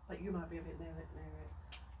 you might be a bit near it.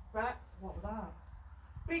 Right, what was that?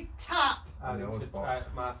 Big tap! I The Alice didn't box.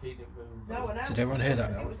 my feet didn't move. No, I know. Did everyone hear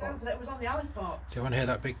that? It was on the Alice box. Did everyone hear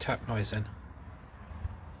that big tap noise then?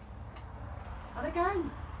 And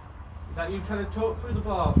again. Is that you trying to talk through the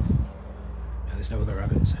box? Yeah, there's no other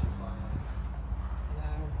rabbits. No.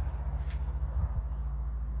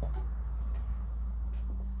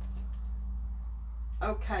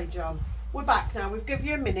 Okay, John. We're back now. We've given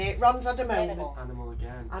you a minute. Ron's had a moment. Animal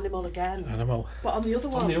again. Animal again. Animal. But on the other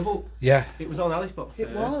one. On the other, Yeah. it was on Alice box. It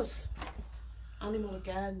first. was. Animal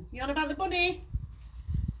again. You on about the bunny?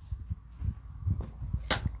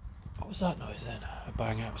 What was that noise then? A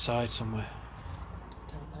bang outside somewhere.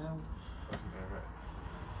 Don't know. I can hear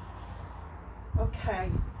it.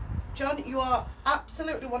 Okay. John, you are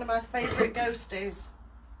absolutely one of my favourite ghosties.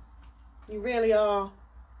 You really are.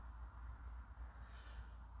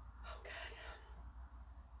 Okay.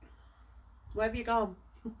 Where have you gone?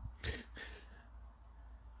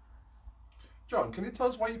 John, can you tell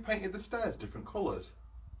us why you painted the stairs different colours?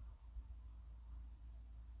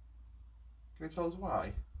 Can you tell us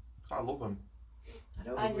why? 'Cause I love them. I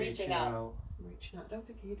don't I'm think reaching out. I'm reaching out. I don't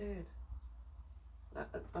think he did.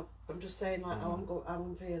 I'm just saying like how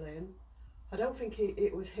I'm feeling. I don't think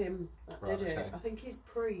it was him that Right, did it. okay. I think he's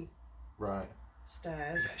Right.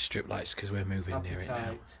 stairs. Yeah, strip lights because we're moving near it now.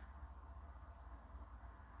 Appetite.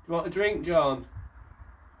 Do you want a drink, John?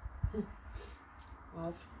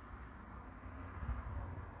 Of.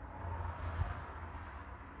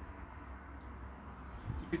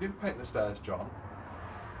 If you didn't paint the stairs, John,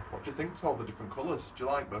 what do you think to all the different colours? Do you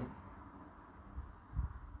like them?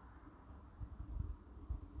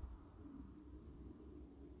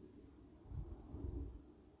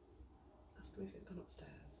 Ask him if he's gone upstairs.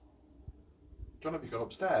 John, have you gone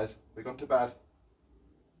upstairs? Have you gone to bed?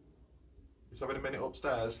 Just having a minute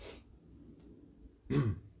upstairs.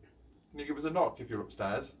 Can you give us a knock if you're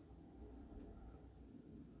upstairs?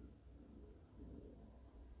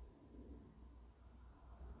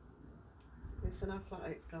 Listen, I feel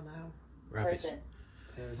like it's gone out. Rabbits.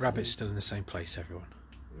 Person. Rabbits still in the same place, everyone.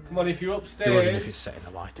 Yeah. Come on, if you're Do wondering if upstairs, it's setting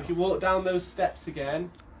the light if off. you walk down those steps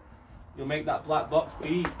again, you'll make that black box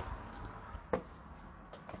beep.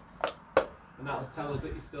 And that'll tell us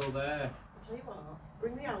that you're still there. I'll tell you what,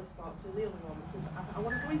 bring the Alice box and the other one because I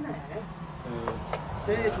want to go in there.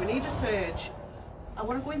 Surge, we need a surge. I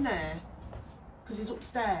want to go in there because he's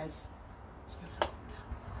upstairs. So we're gonna go down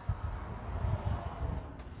the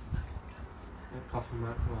stairs. Coffee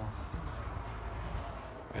mat. Well,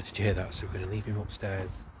 Right, did you hear that? So we're going to leave him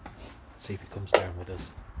upstairs. See if he comes down with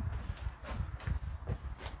us.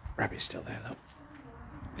 Rabbit's still there, look.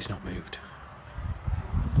 He's not moved.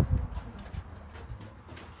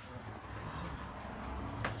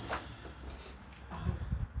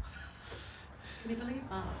 Can you believe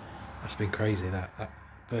that? That's been crazy, that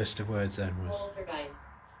burst of words then was... Poltergeist.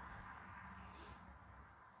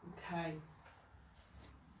 Okay.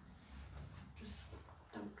 Just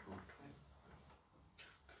don't talk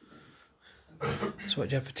to him. So what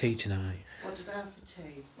did you have for tea tonight? What did I have for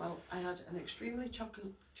tea? Well, I had an extremely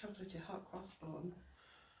chocolatey hot cross bun,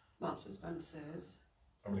 Marks and Spencer's,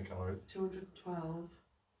 How many calories? 212,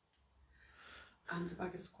 and a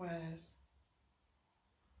bag of squares.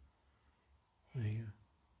 There you go.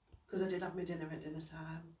 Because I did have my dinner at dinner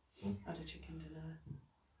time. Mm. I had a chicken dinner.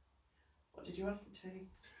 What did you have for tea?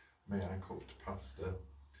 Me, I cooked pasta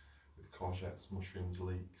with courgettes, mushrooms,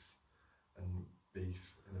 leeks, and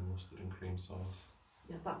beef in a mustard and cream sauce.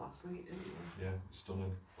 You had that last week, didn't you? Yeah, it's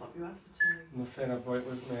stunning. What you had for tea? nothing, I brought it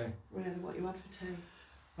with me. Really, what you had for tea?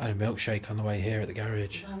 I had a milkshake on the way here at the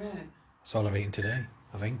garage. Is that it? That's all I've eaten today,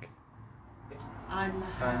 I think. I'm the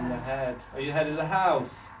head. I'm the head. Are you head of the house?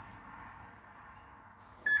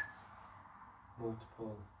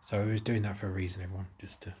 Multiple. So he was doing that for a reason, everyone,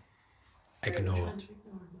 just to ignore. Trying to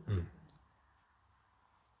ignore me.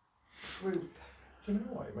 Group. Do you know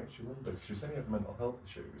what? It makes you wonder, because you say you have mental health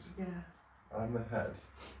issues. Yeah. I'm the head,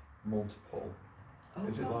 multiple. Oh,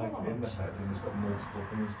 Is it like in the head and it's got multiple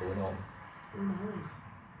things going on? Who knows?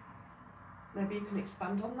 Maybe you can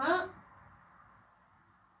expand on that?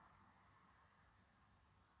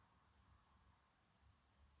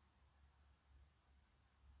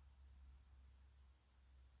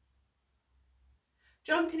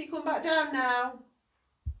 John, can you come back down now?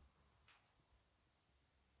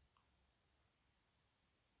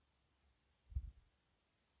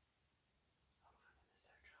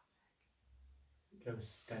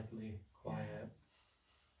 Goes deadly quiet.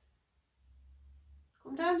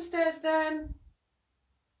 Come downstairs then.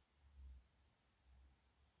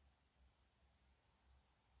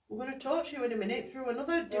 We're going to talk to you in a minute through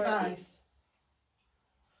another device.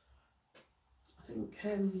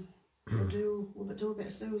 think we'll do a bit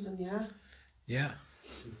of Susan, yeah? Yeah.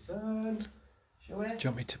 Susan. Shall we? Do you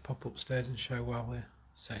want me to pop upstairs and show while we're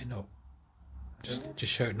setting up?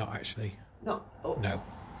 Just show, not actually. Not up. No.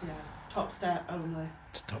 Yeah. Top step only.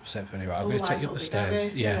 It's top step anyway. I'm going to take you up the stairs.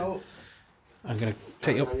 Gabby. Yeah. No. I'm going to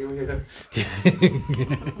take you up. Are you here?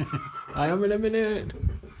 I am in a minute.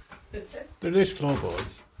 They're just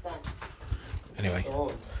floorboards. Son. Anyway, Son.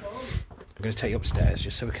 I'm going to take you upstairs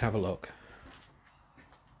just so we can have a look.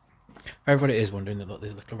 For everybody is wondering that, look,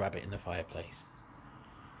 there's a little rabbit in the fireplace.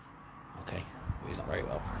 Okay, he's not very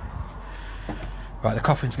well. Right, the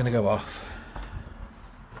coffin's going to go off.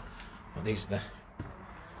 Well, these are the...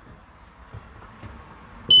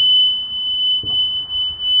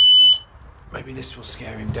 Maybe this will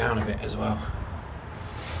scare him down a bit as well.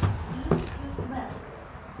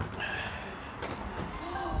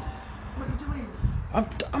 What are you doing?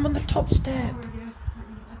 I'm on the top step.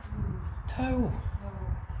 Where are you? No.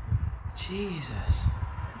 Jesus.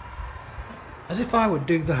 As if I would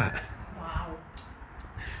do that. Wow.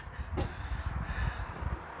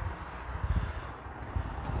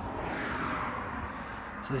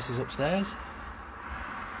 So this is upstairs.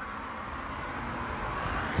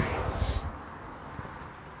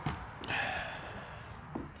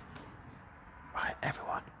 Right,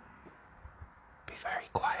 everyone. Be very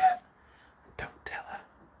quiet. Don't tell her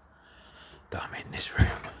that I'm in this room.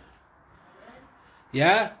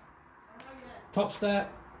 Yeah? Top step.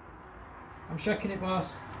 I'm checking it,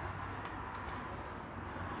 boss.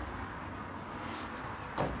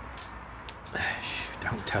 Shh,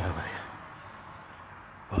 don't tell her, will you?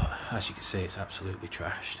 But as you can see, it's absolutely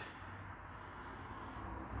trashed.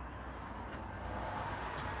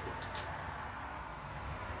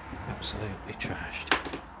 Absolutely trashed.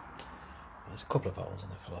 There's a couple of holes on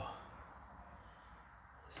the floor.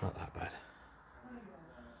 It's not that bad.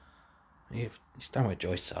 You stand where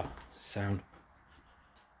joists are. Sound.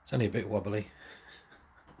 It's only a bit wobbly.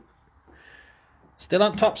 Still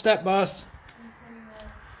on top step, boss.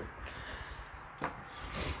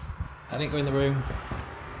 I didn't go in the room.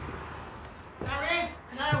 Harry?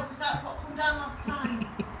 No, because that's what come down last time.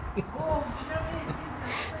 Oh, do you know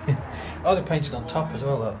what? Oh, they're painted on top as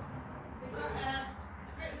well, though.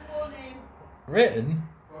 Written warning. Written?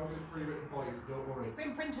 Well, it's pre-written for you, so don't worry. It's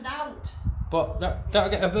been printed out. But don't I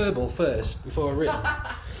get a verbal first before a written?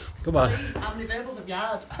 Come on. Please, how many verbals have you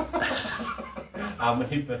had? How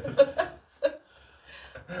many birds?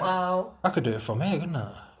 Wow. I could do it from here, couldn't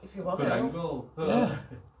I? If you want Good to. angle. Yeah.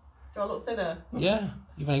 Do I look thinner? Yeah.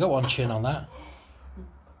 You've only got one chin on that.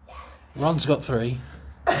 Ron's got 3.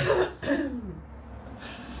 Right,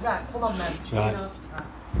 come on then. Show Right. you how to try.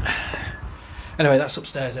 Anyway, that's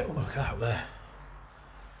upstairs. Oh, look at that up there.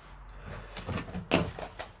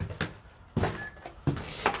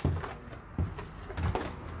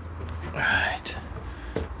 Right.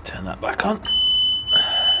 Turn that back on.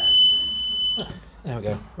 There we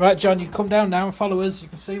go. Right, John, you come down now and follow us. You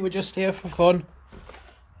can see we're just here for fun.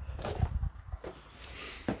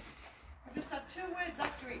 We just had 2 words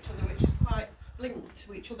after each other, which is quite linked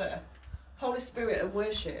to each other. Holy Spirit and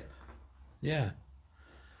worship. Yeah.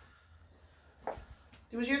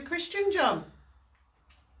 Was you a Christian, John?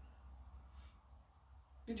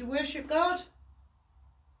 Did you worship God?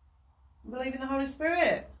 Believe in the Holy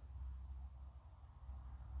Spirit?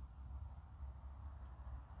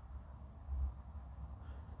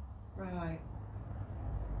 Right.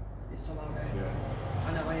 It's a lot. Yeah.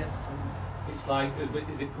 I know I had fun. It's like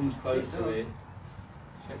as it comes close It to does. it.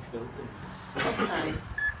 Check to building. Okay.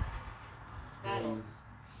 Please.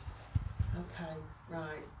 Okay.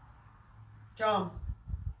 Right. John,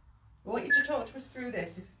 I want you to talk to us through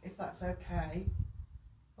this, if that's okay.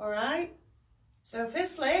 All right? So,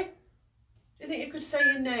 firstly, do you think you could say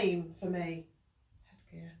your name for me?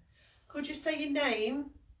 Headgear. Could you say your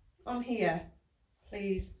name on here,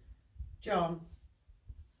 please? John.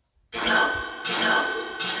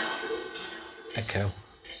 Echo.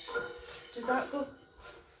 Did that go?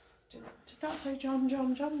 Did that say John,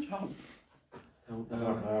 John, John, John? Don't I know.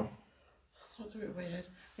 don't know. That was a bit weird.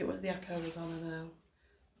 It was the echo was on, I know.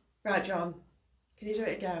 Right, John. Can you do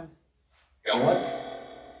it again? I had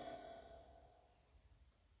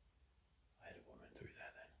a woman through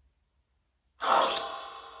there then.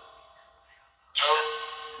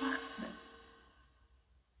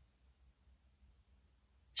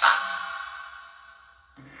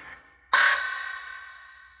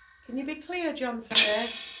 Can you be clear, John, for me?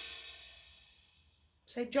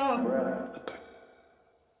 Say John.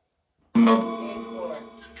 Here's 4.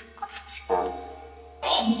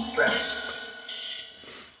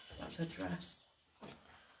 That's a dress. Look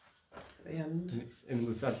at the end. And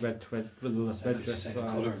we've had red So red could you dress. say the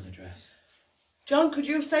colour of the dress? John, could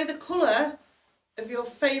you say the colour of your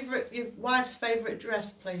wife's favourite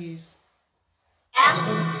dress, please?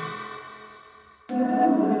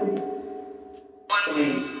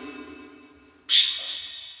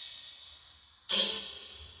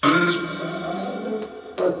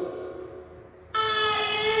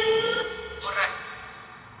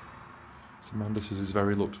 Amanda says he's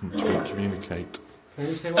very reluctant to communicate. Can I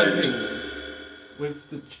just say one thing? With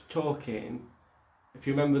the talking, if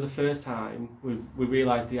you remember the first time, we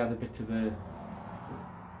realised he had a bit of a...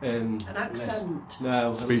 An accent.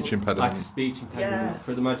 No. Speech impediment. Like a speech impediment. Yeah.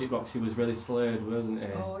 For the magic box, he was really slurred, wasn't he?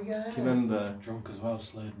 Oh, yeah. Do you remember? Drunk as well,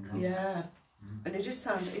 slurred and drunk. Yeah. And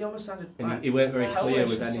he almost sounded And like he weren't very clear Polish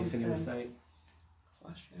with or anything he was something. saying.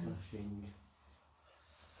 Flashing.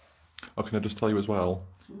 Oh, can I just tell you as well?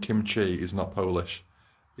 Kimchi is not Polish.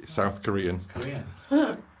 It's South Korean. Korean.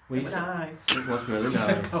 We Nice. It was really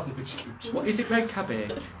nice. What is it? Red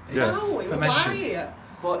cabbage? Yes. Oh, it was Fermented. white.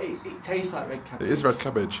 But it tastes like red cabbage. It is red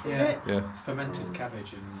cabbage. Is Yeah. it? Yeah. It's fermented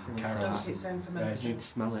cabbage and Yeah. I don't carrots. think it's saying You fermented. need to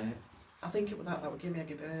smell it. I think it was that would give me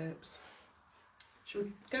eggy burps. Should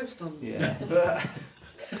we ghost hunt? Yeah.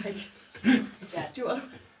 Okay. Yeah. Do you want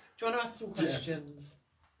to ask some questions?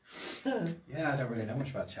 Yeah, I don't really know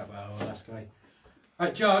much about chat, but I'll ask away.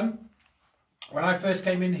 Right, John, when I first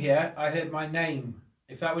came in here, I heard my name.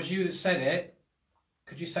 If that was you that said it,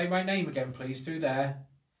 could you say my name again, please, through there?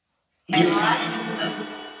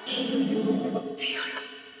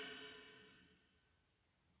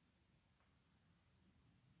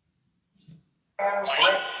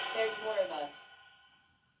 There's more of us.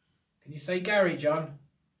 Can you say Gary, John?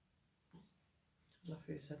 I love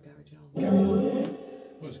who said Gary John. Gary John.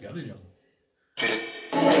 What's Gary John?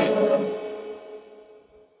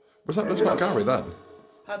 Was that just not Gary then?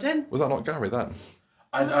 Pardon? Was that not Gary then?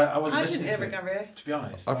 I wasn't I listening didn't to hear it, it, Gary. to be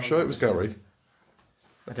honest. I'm sure it was Gary.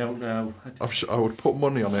 I don't know. I would put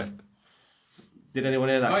money on it. Did anyone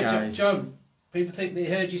hear that, Right, guys? John, people think they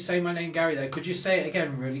heard you say my name, Gary, there. Could you say it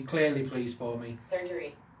again really clearly, please, for me?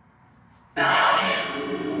 Surgery.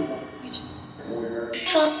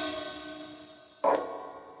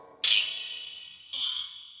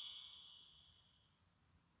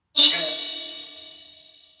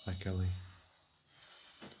 Hi, Kelly.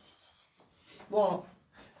 What?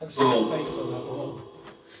 I've seen your face on that wall.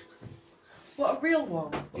 What, a real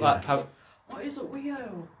one? Like how, What is it,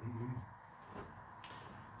 Rio?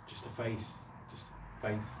 Just a face. Just a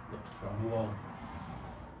face looked from the wall.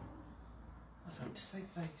 Ask it to say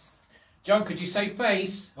face. John, could you say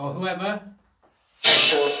face? Or whoever?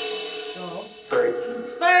 Sure.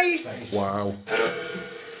 Face! Face. Wow.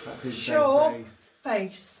 that's his Sure. face.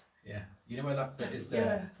 Face. Yeah. You know where that bit is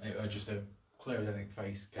there? Just a clear as anything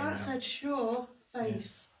face came That out. said sure.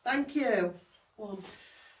 Face. Thank you. One.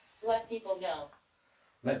 Let people know.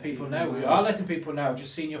 Let people know. We are letting people know. I've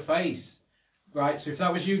just seen your face. Right, so if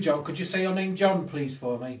that was you, John, could you say your name John, please,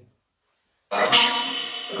 for me?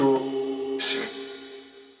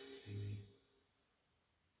 See.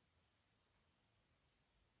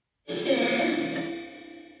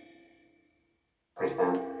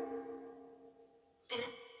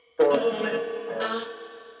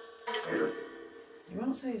 You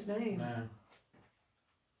won't say his name. No.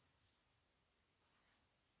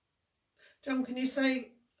 John, can you say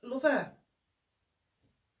lover?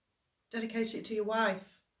 Dedicate it to your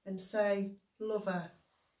wife and say lover.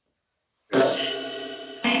 Face.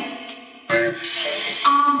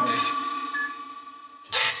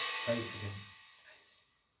 Face again.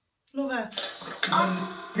 Lover.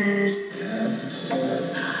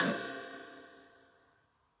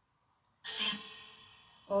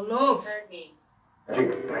 Or love. Heard me.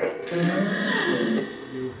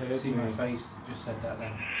 You heard See my me. face? You just said that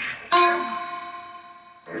then.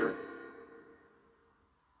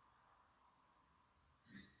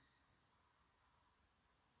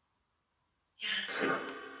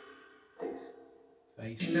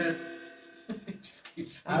 Face. It just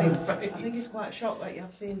keeps I saying think, face. I think he's quite shocked that you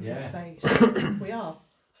have seen his Yeah. face. We are.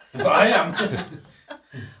 I am.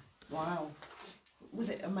 Wow. Was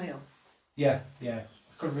it a male? Yeah. I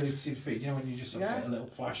couldn't really see the feet. You know when you just sort of Yeah. get a little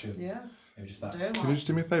flash of Yeah. it was just that. Do. Can you just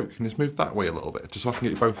do me a favour? Can you just move that way a little bit? Just so I can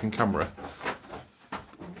get you both in camera.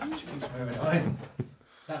 Just keeps moving on.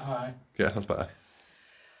 That high. Yeah, that's better.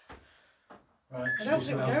 Right. I don't should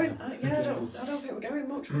think we we're do going. something I else don't think we're going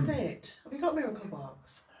much with it. Have you got Miracle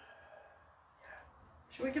Box?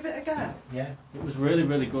 Should we give it a go? then? Yeah. It was really,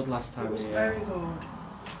 really good last time. It was yeah. very good.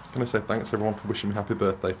 Can I say thanks everyone for wishing me happy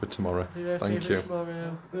birthday for tomorrow? Happy birthday Thank for you.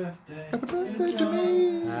 tomorrow. Birthday. Happy birthday to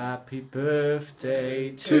me. Happy birthday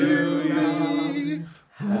To to you. me.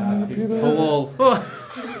 Fool.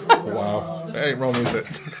 Wow. It ain't wrong, is it?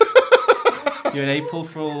 You're an April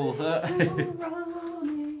Fool.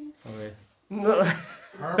 Sorry. Move.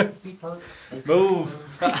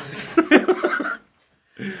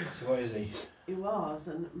 So what is he? He was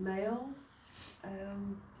a male,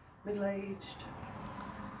 middle-aged.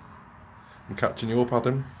 I'm catching you up,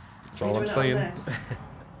 Adam. That's all I'm saying.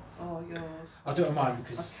 Oh, yours. I'll do it on mine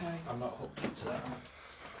because Okay. I'm not hooked up to that.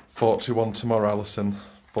 4-1 tomorrow, Alison.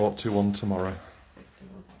 4-1 tomorrow.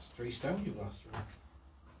 That's 3 stone you've lost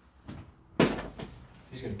through.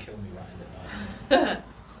 He's going to kill me right in the night.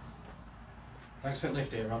 Thanks for the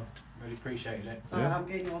lift here, Ron. Really appreciated it. So I'm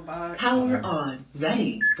getting you one back. Power on.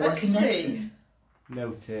 Ready for Let's connection.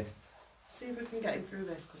 Notice. See if we can get him through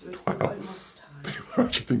this because we got him last time. I'm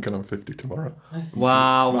actually thinking I'm 50 tomorrow. I'm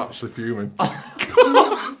Wow. actually fuming.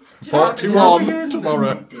 41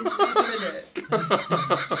 tomorrow.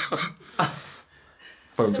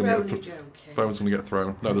 Phone's They're gonna only get joking. phone's gonna get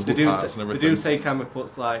thrown. No, there's They little do, hearts and they everything. do say camera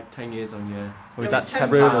puts like 10 years on you. Or is No, that it's £10?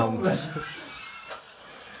 £10.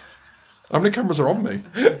 How many cameras are on me?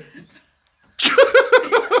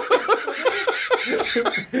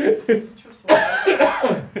 Trust me.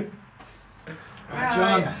 Right,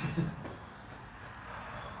 John.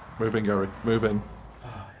 Move in, Gary. Move in.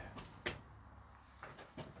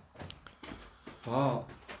 What?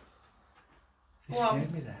 You Well,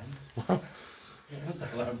 scared me then. It was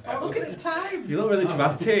like a lot of I'm looking at time. You look really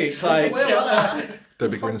dramatic. It's like, Well,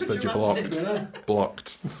 Debbie Grinstead, you're blocked.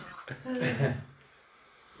 Blocked.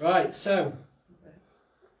 Right, so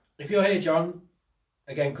if you're here, John,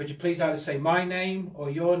 again, could you please either say my name or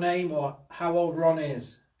your name or how old Ron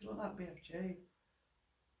is? You look like BFG.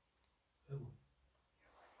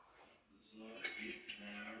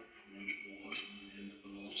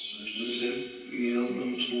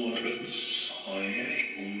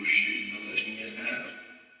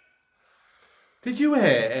 did you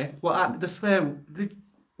hear what the swear?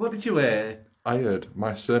 What did you hear? I heard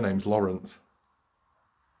my surname's Lawrence.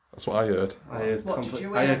 That's what I heard. I heard, What did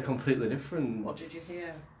you I hear? heard completely different. What did you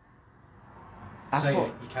hear? I Say thought,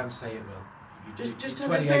 it. You can say it, Will. Just you're on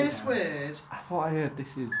the 28 first now. word. I thought I heard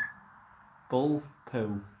this is bull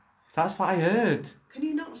poo. That's what I heard. Can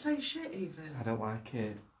you not say shit even? I don't like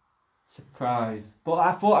it. Surprise. But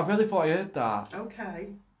I really thought I heard that. Okay.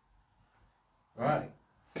 Right.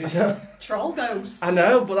 Troll ghost. I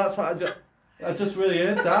know, but that's what I just really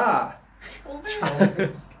heard that.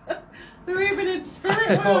 We're even in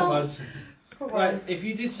spirit Come on, world. lads. Right, if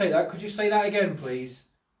you did say that, could you say that again, please?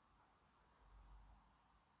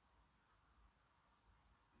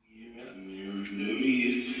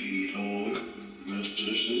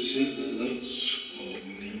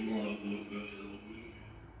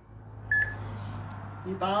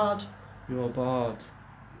 You barred. You're bored.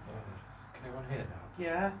 Can anyone hear that?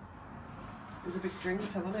 Yeah. He was a big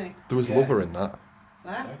drinker, wasn't he? There was Yeah. lover in that.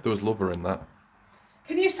 There. There was lover in that.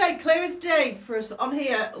 Can you say clear as day for us on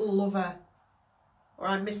here, lover? Or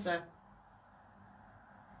I miss her.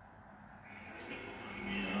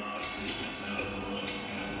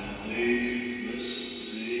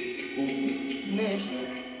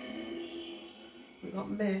 Miss. We got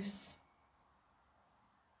miss.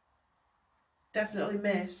 Definitely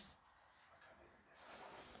miss.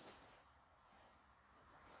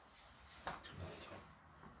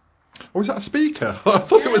 Oh, is that a speaker? I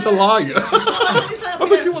thought it was a light. Is that I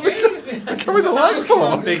think you want BFG? the camera's a light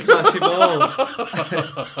for. Big flashy ball.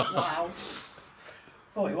 Wow.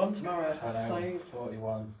 41 tomorrow, I know, please.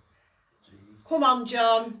 41. Come on,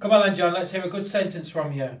 John. Come on then, John, let's hear a good sentence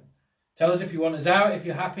from you. Tell us if you want us out, if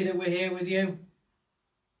you're happy that we're here with you.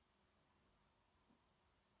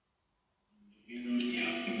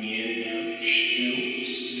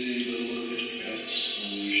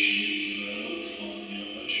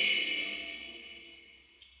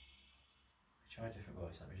 Try a different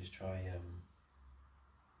voice. Let me just try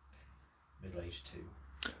middle-aged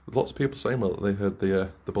 2. Lots of people saying well that they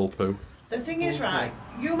heard the bull poo. The thing is, right,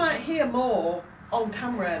 you might hear more on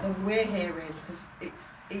camera than we're hearing because it's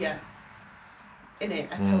here, in it,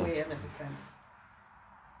 echoey and everything.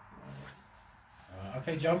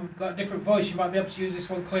 Okay, John, we've got a different voice. You might be able to use this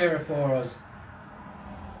one clearer for us.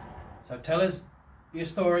 So tell us your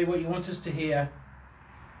story, what you want us to hear.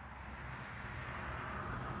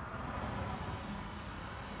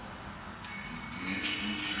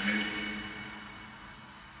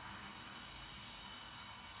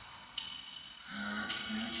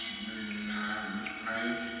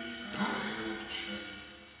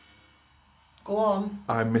 Go on.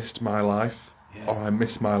 I missed my life. Yeah. Or I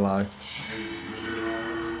miss my life.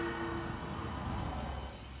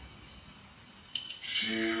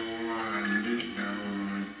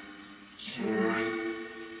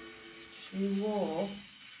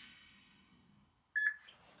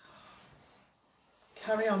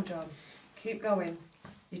 Carry on, John. Keep going.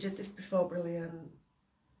 You did this before, brilliant.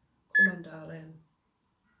 Come on, darling.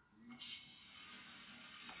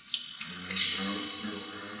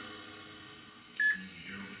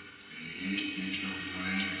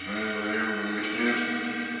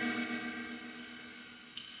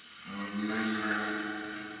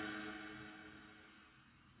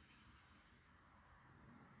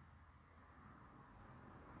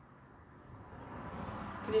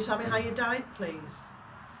 Can you tell me how you died, please?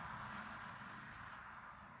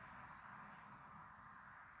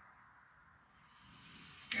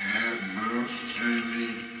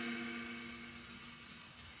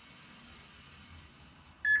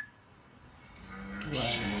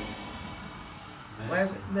 Where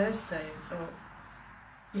Mercy? Oh,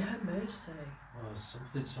 yeah, Mercy. Well,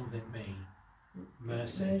 something me.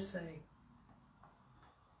 Mercy. Mercy.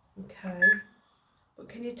 Okay. But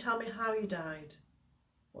can you tell me how you died?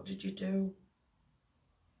 What did you do?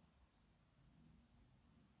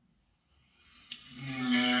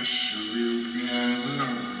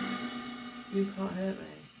 You can't hurt me.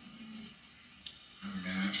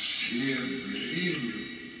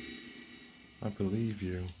 I believe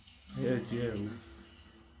you. I heard you.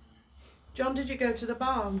 John, did you go to the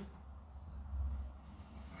barn?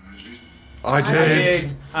 I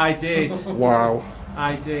did. I did. Wow.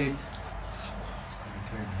 I did. It's coming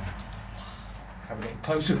through now. Can we get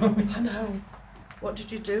closer? I know. What did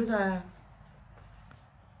you do there?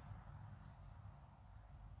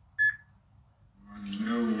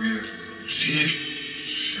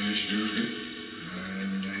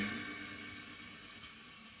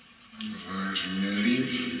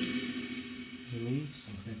 Leave?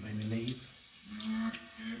 Something made me leave.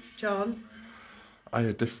 John? I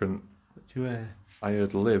heard different. What do you hear? I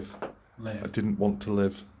heard live. I Live. didn't want to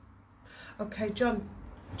live. Okay, John,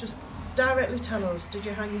 just directly tell us, did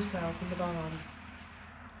you hang yourself in the barn?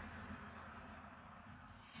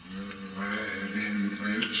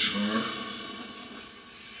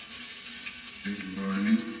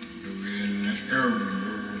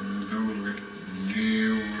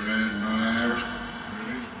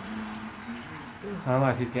 Sound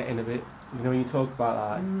like he's getting a bit. You know when you talk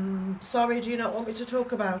about that. Sorry, do you not want me to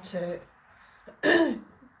talk about it? Can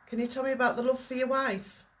you tell me about the love for your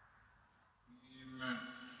wife?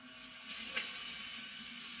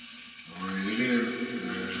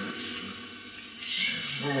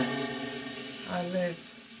 I live.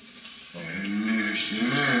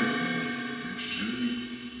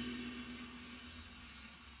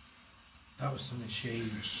 That was something she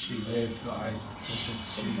lived, but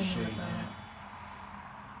something she. like that.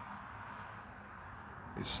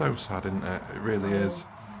 It's so sad, isn't it? It really is.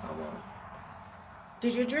 I won't.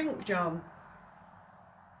 Did you drink, John?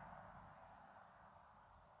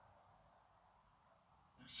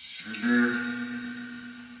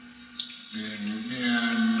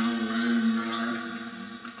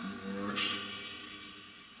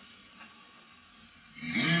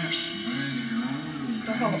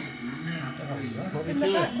 Stop. In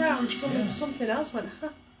the background, something else went,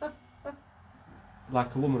 ha.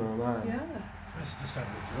 Like a woman or a man. Yeah. I just had a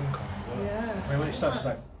bit drunk on it. Well. Yeah. I mean, when it starts, it's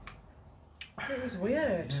like. It was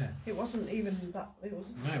weird. Yeah. It wasn't even that. It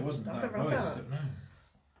wasn't. No, it wasn't like that a voice. rocker. No.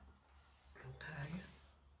 Okay.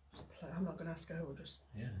 Just play. I'm not going to ask her. We'll just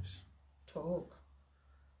Yeah. Just, talk.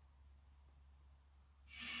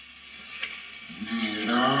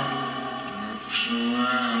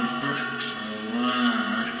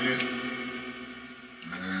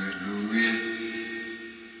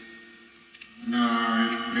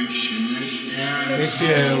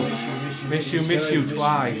 Miss you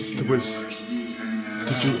twice. It was.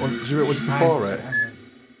 Did you know it was before it?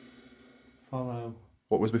 Follow.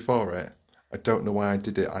 What was before it? I don't know why I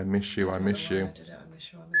did it. I miss you. I miss Why you. I did it. I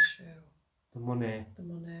miss you. I miss you. The money. The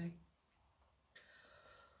money.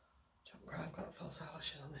 Don't cry. I've got false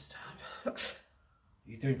eyelashes on this time.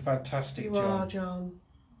 you're doing fantastic, You John. are, John.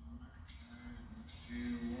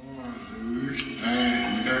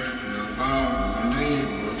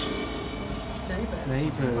 Neighbours.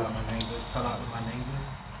 Neighbours. About my neighbours. Fell out with my neighbours.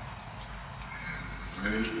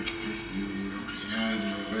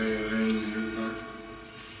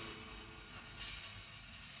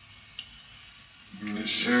 Something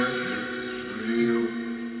it's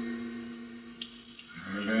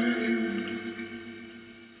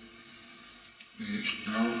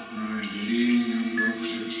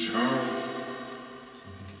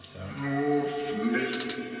so.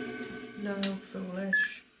 No,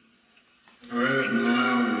 foolish.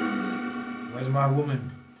 Where's my woman?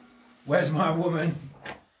 Where's my woman?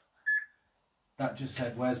 That just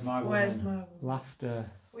said, where's my woman? Where's my... Laughter.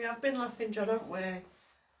 We have been laughing, John, haven't we?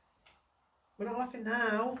 We're not laughing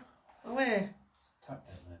now, are we? Tap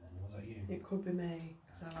down there then, was that you? It could be me,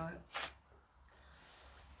 because I like...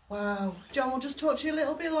 Wow. John, we'll just talk to you a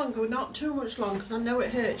little bit longer, not too much long, because I know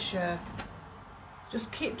it hurts you.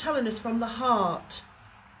 Just keep telling us from the heart.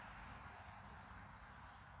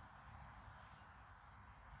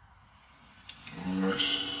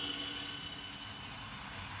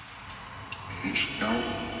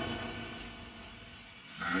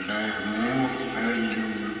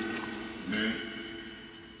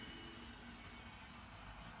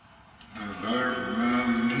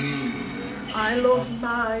 I love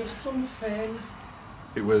my something.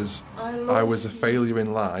 It was, I was a failure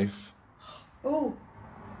in life. Oh,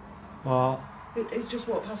 What? it's just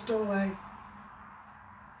what passed away.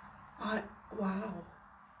 Wow.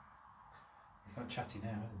 He's got chatty now,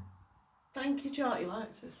 isn't he? Thank you, John. He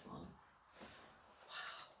likes this one.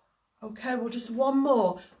 Wow. Okay, well, just one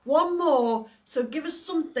more. One more. So give us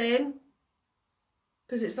something.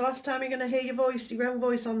 Because it's the last time you're going to hear your own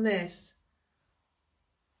voice on this.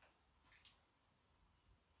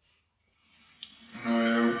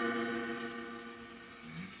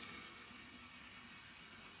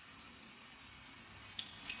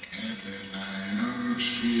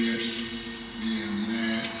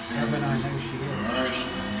 Heaven, I know she is.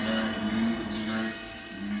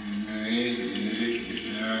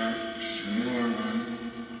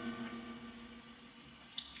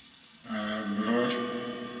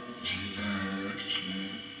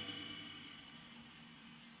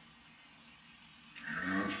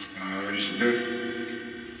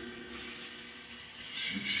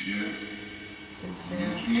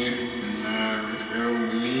 Sincere.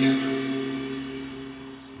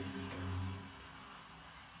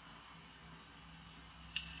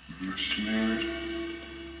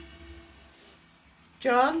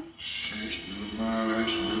 John?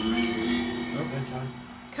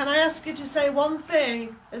 Can I ask you to say one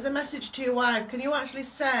thing as a message to your wife? Can you actually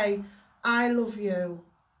say, I love you?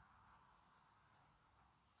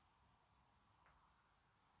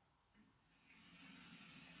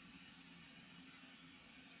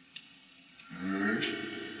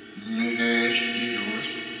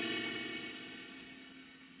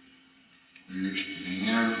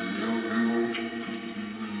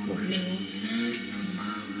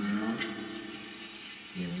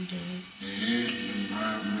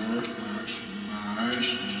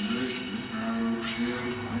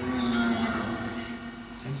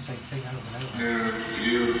 Saying the same thing over and over.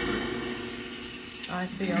 I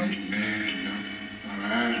feel. I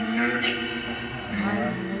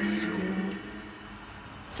miss you.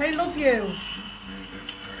 Say love you.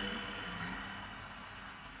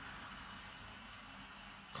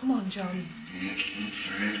 Come on, John.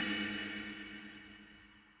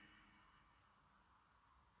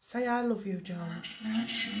 Say I love you, John.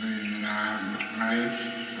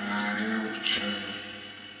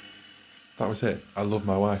 That was it. I love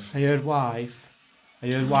my wife. I heard wife. I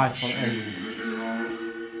heard wife on end.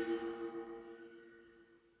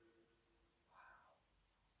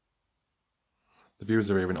 The viewers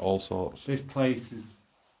are hearing all sorts. This place is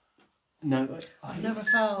I've never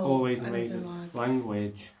felt always anything amazing. like.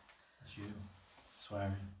 Language. It's you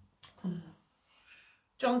swearing.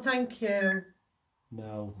 John, thank you.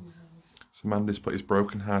 No. So Mandy's put his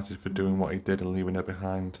broken hearted for doing what he did and leaving her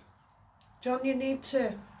behind. John, you need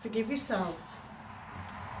to forgive yourself.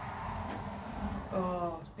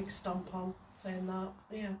 Oh, big stomp on saying that.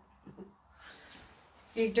 Yeah.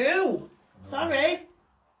 You do. Sorry.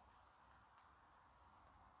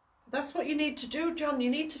 That's what you need to do, John. You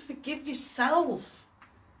need to forgive yourself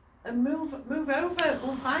and move over.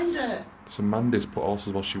 We'll find her. So Mandy's put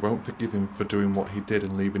also as well, she won't forgive him for doing what he did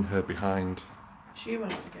and leaving her behind. She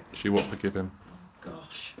won't forgive him. She won't forgive him.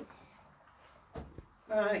 Gosh.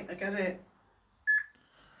 Right, I get it.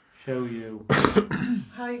 Show you.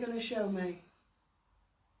 How are you going to show me?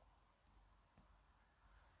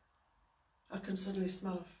 I can suddenly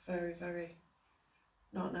smell a very, very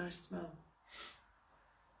not nice smell.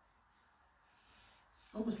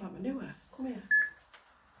 Almost like manure. Come here.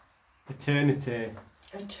 Eternity.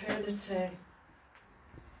 Eternity.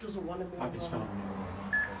 Doesn't want to move I've been on. smelling it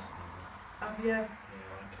personally. Have you? Yeah,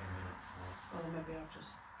 I came in, it smelled. Oh, maybe I'll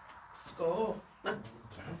just score.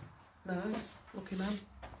 Nice. Lucky man.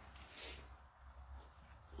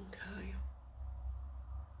 Okay.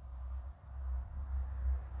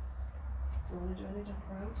 Do you want to do any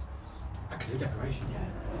decorations? I could do decoration,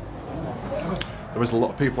 yeah. There was a lot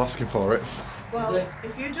of people asking for it. Well, there?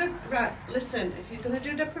 if you do, right, listen, if you're going to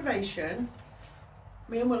do deprivation,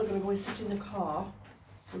 me and Will are going to go and sit in the car.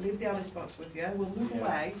 We'll leave the Alice box with you. We'll move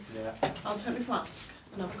away. Yeah. I'll take my flask.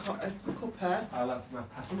 and have a cuppa. I'll have my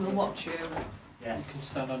passport. And we'll watch you. Yeah. You can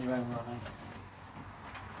stand on your own, Ronnie.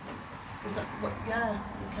 Is that what? Yeah,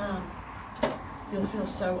 you can. You'll feel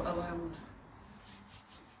so alone.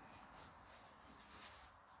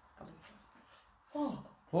 Oh.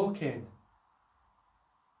 Walk in.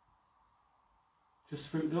 Just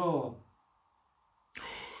through the door.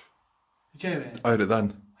 Did you hear it? I heard it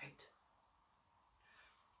then. Wait.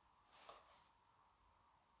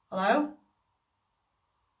 Hello?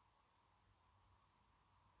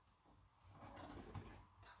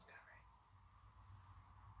 That's Gary.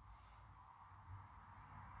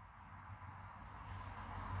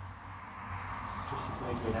 Just as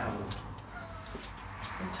making out.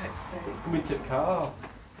 I'm texting. It's coming to the car.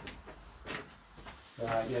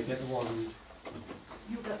 Right, yeah, get the wand.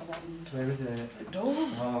 You get the wand. Where is it? The door.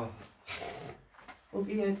 Oh. We'll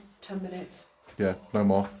be here 10 minutes. Yeah, no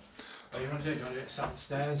more. What do you want to do? Do you want to do it sat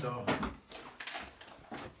upstairs or?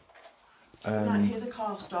 You might hear the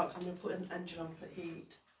car start because I'm going to put an engine on for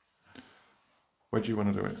heat. Where do you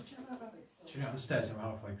want to do it? Should we do it on the stairs? I'm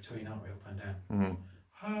halfway between, aren't we? Up and down. Mm.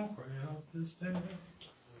 Halfway up the stairs.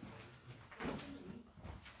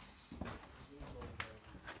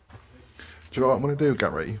 Do you know what I'm going to do,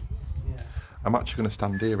 Gary? Yeah. I'm actually going to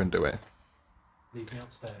stand here and do it. Leave me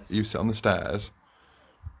upstairs. You sit on the stairs.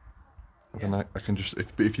 Yeah. Then I can just,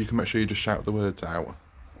 if you can make sure you just shout the words out.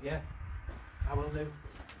 Yeah. I will do.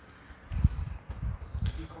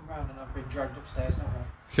 You come round and I've been dragged upstairs, not I?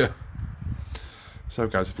 Yeah. So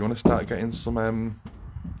guys, if you want to start getting some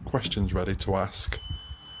questions ready to ask,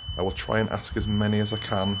 I will try and ask as many as I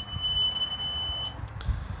can.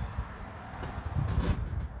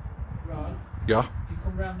 Right. Yeah? You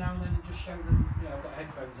come round now and then and just show them, I've got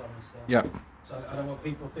headphones on and stuff. Yeah. So I don't want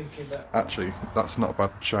people thinking that... Actually, that's not a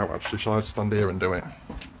bad shout, actually. Shall I stand here and do it?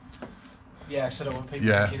 Yeah, so I don't want people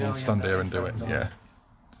Yeah, thinking, we'll stand here and do it, yeah.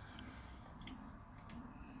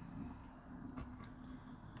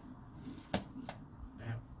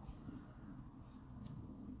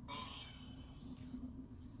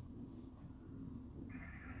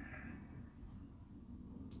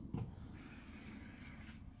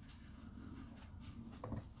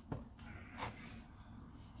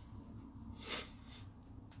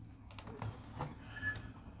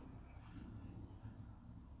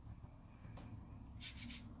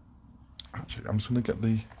 Actually, I'm just going to get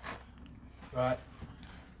the... Right.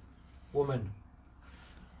 Woman.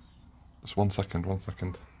 Just 1 second, 1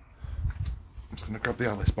 second. I'm just going to grab the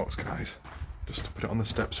Alice box, guys. Just to put it on the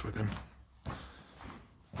steps with him.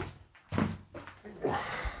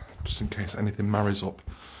 Just in case anything marries up.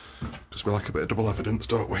 Because we like a bit of double evidence,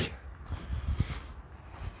 don't we?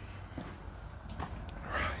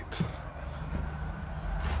 Right.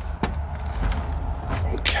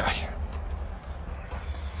 Okay.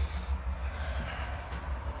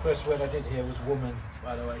 First word I did hear was woman,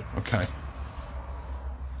 by the way. Okay.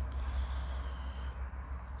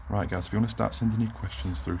 Right, guys, if you want to start sending your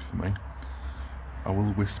questions through for me, I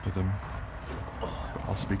will whisper them, but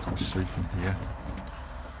I'll speak obviously so you can hear.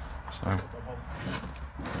 So,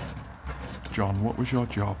 John, what was your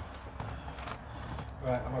job?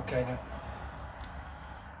 Right, I'm okay now.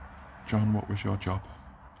 John, what was your job?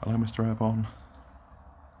 Hello, Mr. Airborne.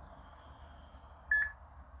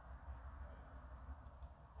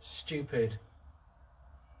 Stupid.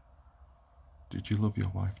 Did you love your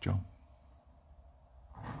wife, John?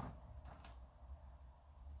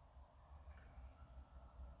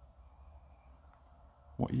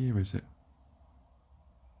 What year is it?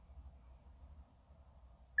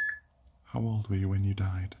 How old were you when you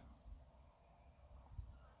died?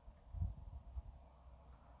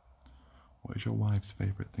 What is your wife's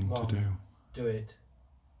favourite thing to do? Do it.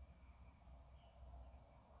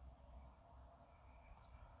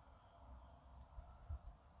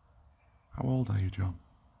 How old are you, John?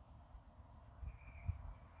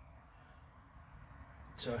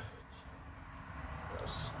 So,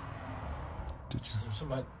 Did you something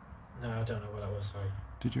like, no, I don't know what that was, sorry.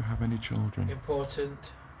 did you have any children?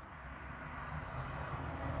 Important.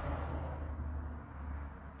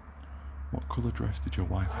 What colour dress did your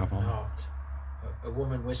wife have I'm on? not. A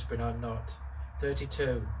woman whispering, I'm not.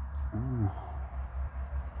 32. Ooh.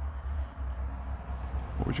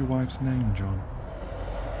 What was your wife's name, John?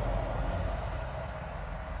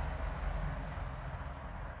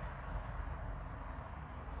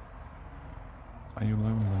 Are you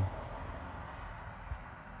lonely?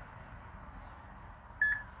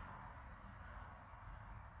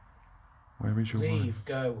 Where is your Leave, wife?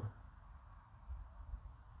 go.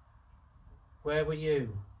 Where were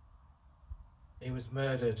you? He was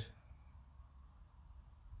murdered.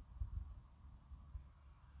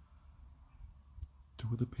 Do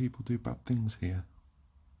Do other people do bad things here?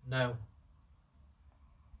 No.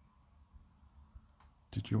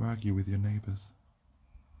 Did you argue with your neighbours?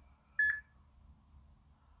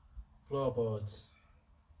 Floorboards.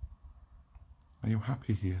 Are you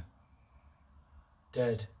happy here?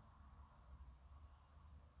 Dead.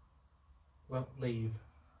 Won't leave.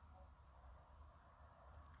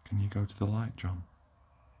 Can you go to the light, John?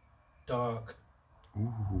 Dark.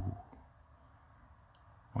 Ooh.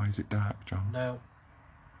 Why is it dark, John? No.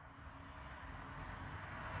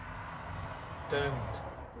 Don't.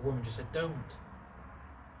 The woman just said don't.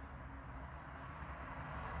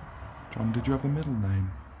 John, did you have a middle name?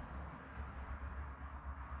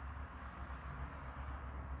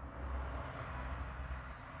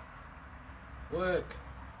 Work.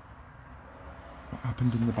 What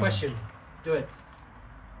happened in the barn? Question. Do it.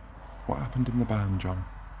 What happened in the barn, John?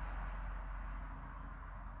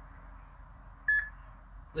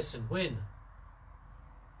 Listen, win.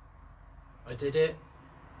 I did it.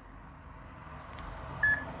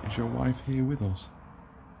 Is your wife here with us?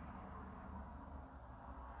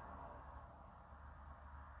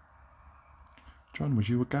 John, was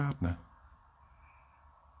you a gardener?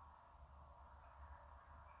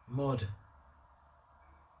 Mud.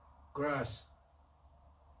 Grass.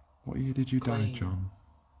 What year did you die, Clean. John?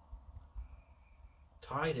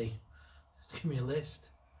 Tidy. Just give me a list.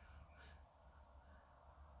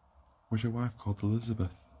 Was your wife called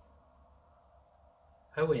Elizabeth?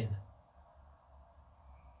 Owen.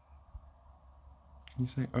 Can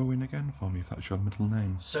you say Owen again for me if that's your middle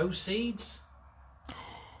name? Sow seeds? I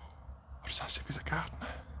just asked if he's a gardener.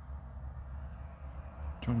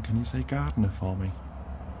 John, can you say gardener for me?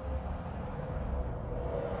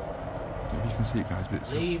 I don't know if you can see it, guys, but it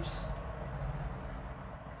says... Leaves.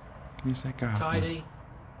 Can you say gardener? Tidy.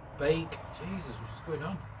 Bake. Jesus, what's going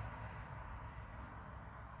on?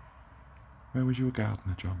 Where was you a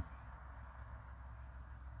gardener, John?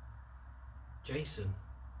 Jason.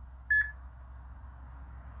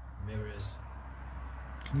 Mirrors.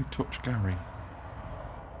 Can you touch Gary?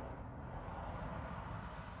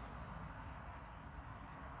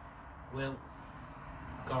 Will.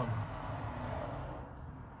 Gone.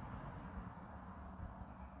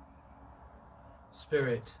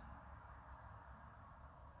 Spirit.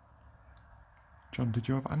 John, did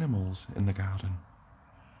you have animals in the garden?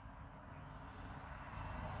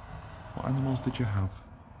 What animals did you have?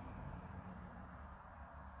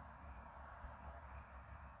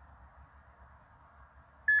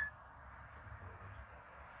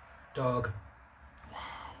 Dog.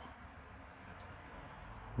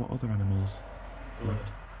 What other animals? Blood.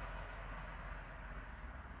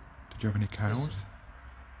 Did you have any cows? Listen.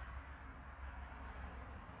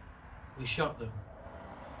 We shot them.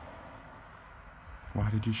 Why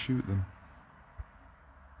did you shoot them?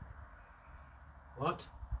 What?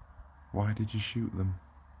 Why did you shoot them?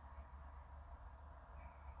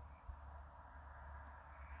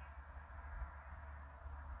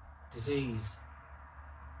 Disease.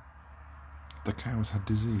 The cows had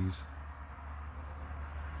disease.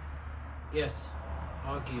 Yes.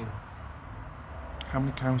 Argue. How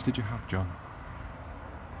many cows did you have, John?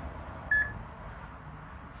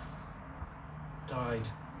 Died.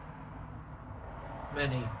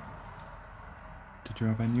 Many. Did you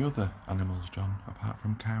have any other animals, John, apart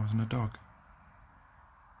from cows and a dog?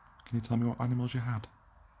 Can you tell me what animals you had?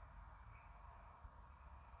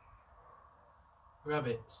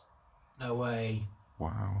 Rabbits. No way.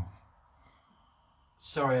 Wow.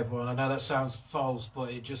 Sorry everyone, I know that sounds false, but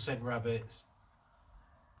it just said rabbits.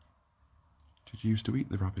 Did you used to eat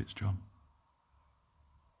the rabbits, John?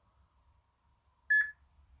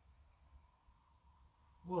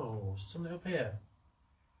 Whoa, something up here.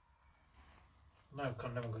 No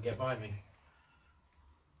one could get by me.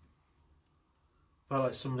 Felt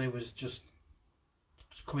like somebody was just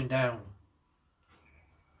coming down.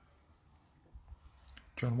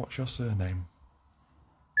 John, what's your surname?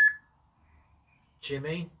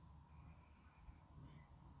 Jimmy,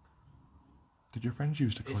 Did your friends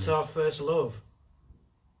used to call it's you? our first love.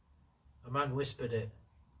 A man whispered it.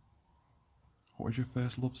 What was your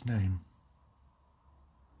first love's name?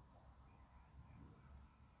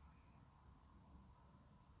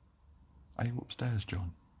 Are you upstairs,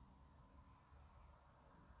 John?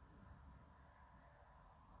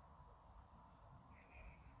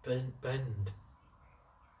 Bend.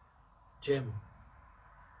 Jim.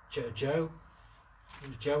 Joe? It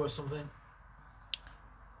was Joe or something.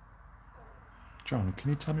 John, can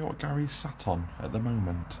you tell me what Gary's sat on at the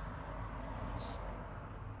moment?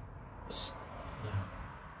 No.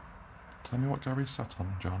 Tell me what Gary's sat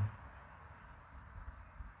on, John.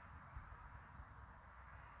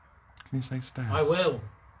 Can you say stairs? I will.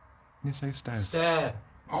 Can you say stairs? Stair.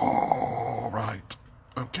 Oh, right.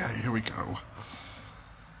 Okay, here we go.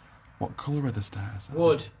 What colour are the stairs?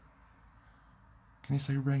 Wood. Can you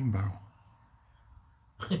say rainbow?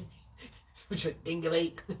 Which a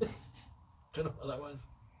dingly. Don't know what that was.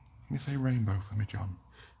 Can you say rainbow for me, John?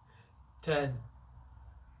 10.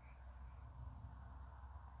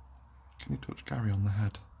 Can you touch Gary on the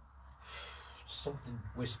head? Something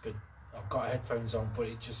whispered. I've got headphones on, but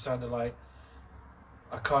it just sounded like...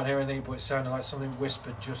 I can't hear anything, but it sounded like something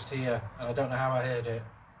whispered just here, and I don't know how I heard it.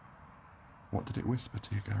 What did it whisper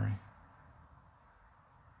to you, Gary?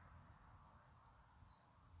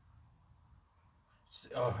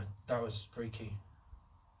 Oh, that was freaky.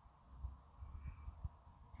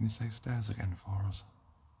 Can you say stairs again for us?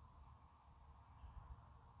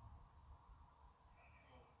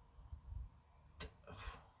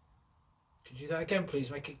 Could you do that again,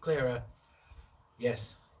 please? Make it clearer.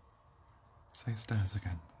 Yes. Say stairs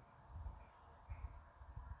again.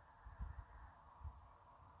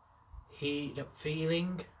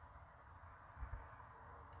 Feeling.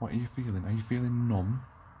 What are you feeling? Are you feeling numb?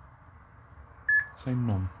 Say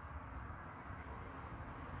numb.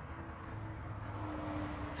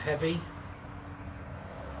 Heavy.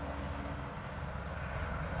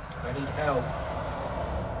 I need help.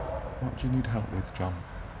 What do you need help with, John?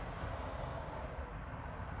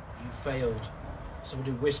 You failed.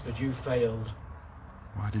 Somebody whispered you failed.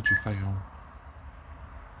 Why did you fail?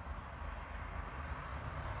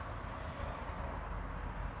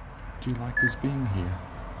 Do you like us being here?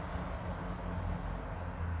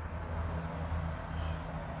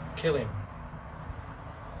 Kill him.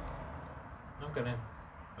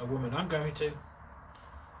 I'm going to.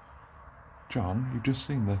 John, you've just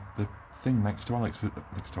seen the thing next to Alex,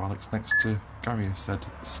 next to Gary has said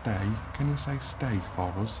stay. Can you say stay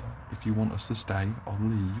for us if you want us to stay, or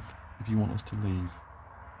leave if you want us to leave?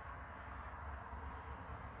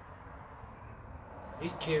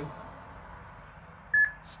 He's cute.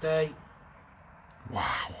 Stay.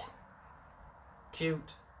 Wow.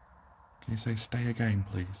 Cute. Can you say stay again,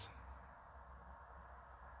 please?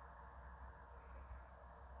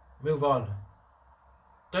 Move on.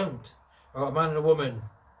 Don't. I got a man and a woman.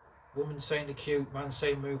 Woman saying the cute, man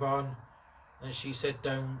saying move on. And she said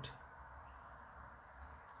don't.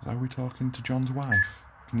 Are we talking to John's wife?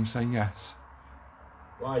 Can you say yes?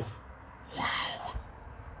 Wife. Wow.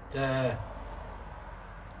 There.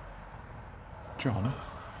 John,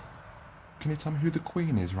 can you tell me who the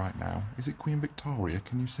Queen is right now? Is it Queen Victoria?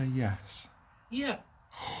 Can you say yes? Yeah.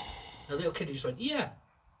 A little kid just went, yeah.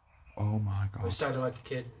 Oh my It God. sounded like a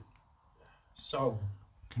kid. Song.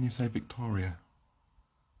 Can you say Victoria?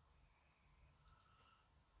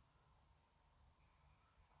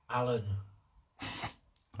 Alan.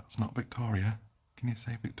 That's not Victoria. Can you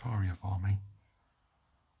say Victoria for me?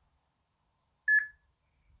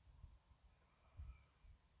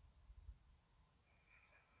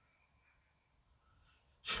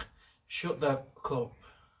 Shut the cup.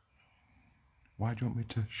 Why do you want me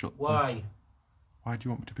to shut Why? Why do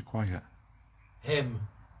you want me to be quiet? Him.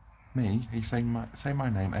 Me? He's saying say my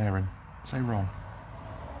name, Aaron. Say Ron.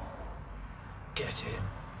 Get him.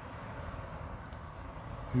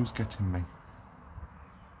 Who's getting me?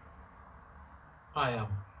 I am.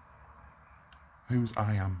 Who's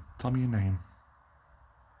I am? Tell me your name.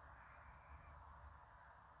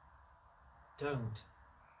 Don't.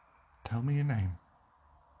 Tell me your name.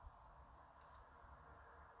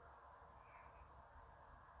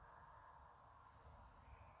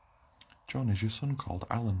 John, is your son called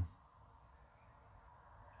Alan?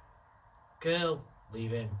 Girl,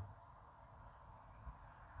 leave him.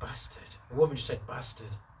 Bastard. A woman just said bastard.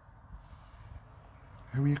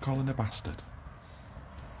 Who are you calling a bastard?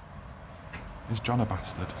 Is John a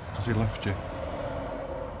bastard? Because he left you.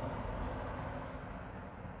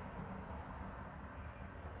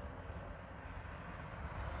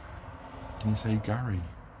 Can you say Gary?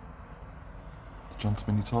 The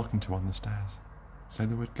gentleman you're talking to on the stairs. Say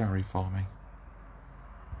the word Gary for me.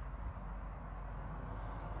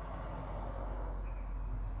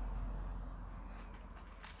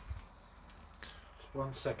 Just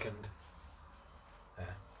 1 second.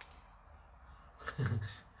 There.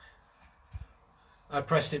 I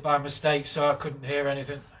pressed it by mistake, so I couldn't hear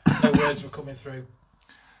anything. No words were coming through.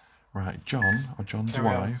 Right, John, or John's Carry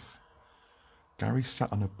on. wife. Gary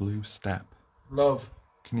sat on a blue step. Love.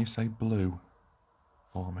 Can you say blue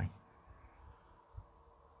for me?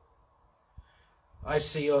 I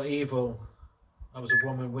see you're evil. That was a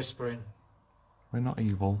woman whispering. We're not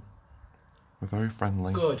evil. We're very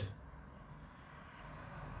friendly. Good.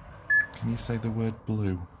 Can you say the word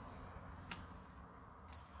blue?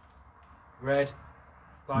 Red.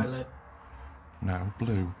 Violet. No,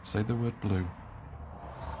 blue. Say the word blue.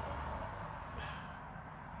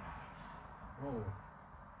 Oh.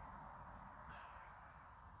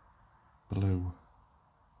 Blue.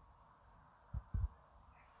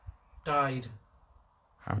 Died.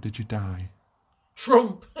 How did you die?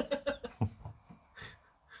 Trump.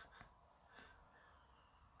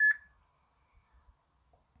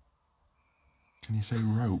 Can you say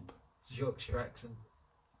rope? It's a Yorkshire accent.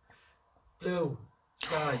 Blue.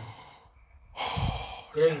 Sky.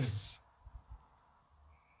 Green. Yes.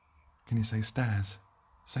 Can you say stairs?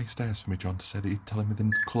 Say stairs for me, John, to say that you're telling me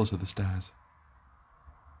the colours of the stairs.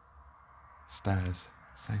 Stairs.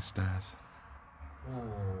 Say stairs.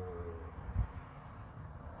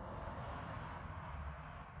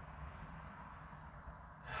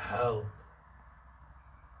 Help.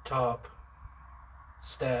 Top.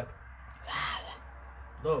 Step. Wow.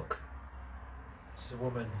 Look. It's a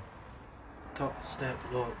woman. Top step,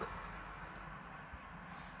 look.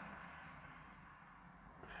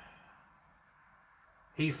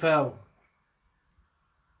 He fell.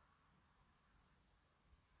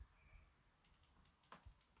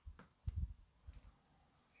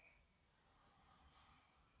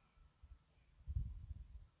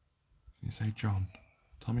 Can you say John?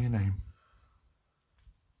 Tell me your name.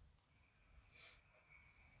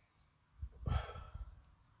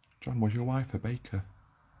 John, was your wife a baker?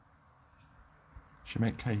 She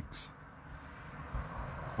make cakes?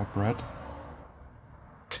 Or bread?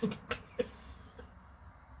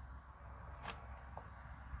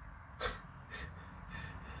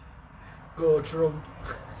 Go Trump.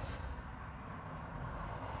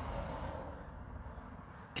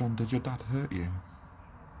 John, did your dad hurt you?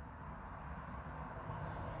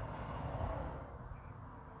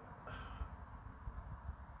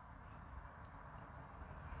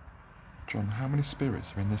 John, how many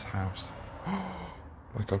spirits are in this house?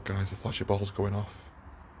 Oh my God, guys, the flashy ball's going off.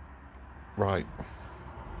 Right.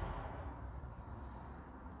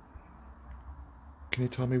 Can you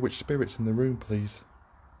tell me which spirit's in the room, please?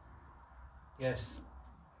 Yes.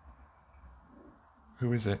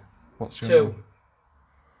 Who is it? What's your Two.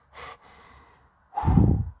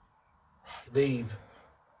 name? Leave.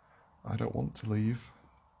 I don't want to leave.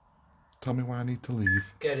 Tell me why I need to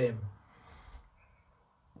leave. Get him.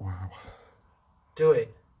 Wow. Do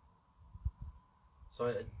it. It's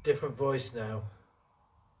like a different voice now.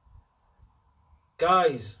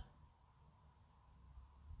 Guys.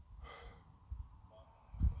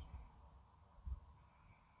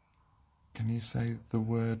 Can you say the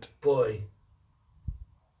word Boy.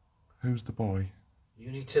 who's the boy?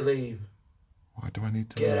 You need to leave. Why do I need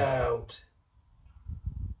to Get leave? out.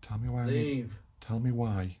 Tell me why I need. Leave. Tell me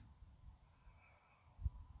why.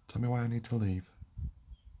 Tell me why I need to leave.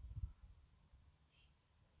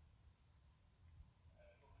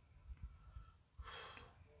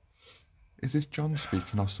 Is this John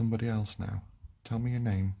speaking or somebody else now? Tell me your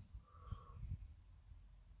name.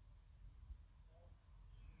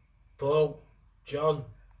 Paul. John.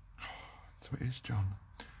 So it is John.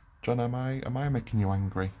 John, am I making you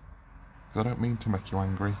angry? Because I don't mean to make you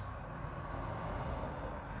angry.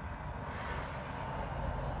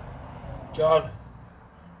 John.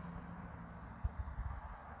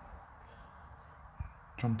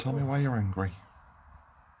 John, tell me why you're angry.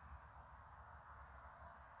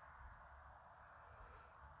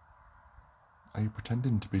 Are you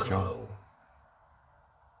pretending to be John?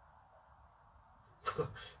 Go.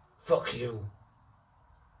 Fuck you.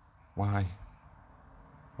 Why?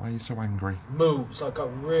 Why are you so angry? Moves. I got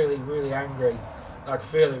really, really angry. I could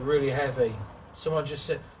feel it really heavy. Someone just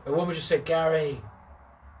said, a woman just said, Gary.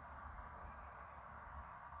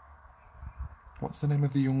 What's the name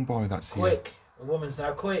of the young boy that's here? Quick. A woman's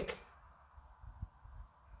now quick.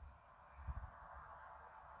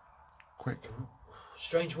 Quick.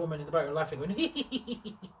 Strange woman in the background laughing.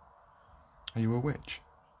 Going, Are you a witch?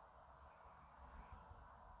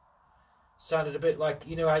 sounded a bit like,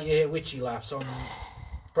 you know how you hear witchy laughs on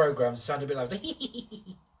programs? It sounded a bit like...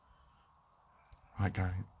 Right,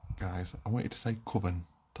 guys, I want you to say coven.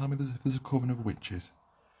 Tell me if there's a coven of witches.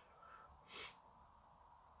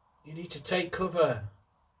 You need to take cover.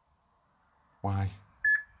 Why?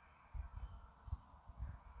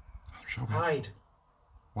 I'm sure. Hide.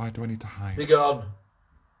 Why do I need to hide? Be gone.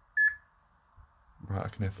 Right, I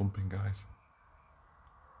can hear thumping, guys.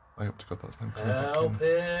 I hope to God that's them coming back Help in.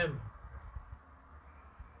 him.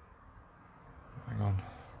 Hang on.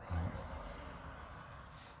 Right.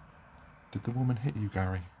 Did the woman hit you,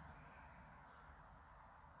 Gary?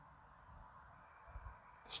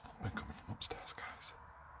 There's thumping coming from upstairs, guys.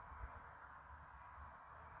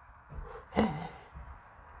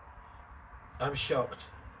 I'm shocked.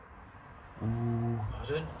 Ooh.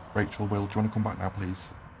 Pardon? Rachel, Will, do you want to come back now,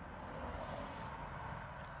 please?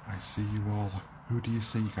 I see you all. Who do you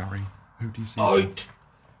see, Gary? Who do you see? Out!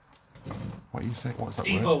 What do you say? What's that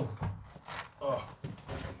Evil! word? Oh.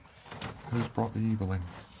 Who's brought the evil in?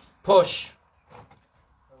 Push!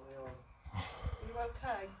 Are you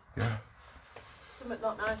okay? Yeah. Something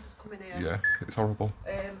not nice has come in here. Yeah, it's horrible.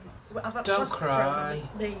 I've had Don't plaster cry. thrown on my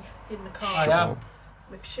knee in the car. I Shut am. up.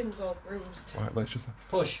 My shin's all bruised. Right, let's just...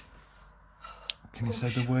 Push. Can you say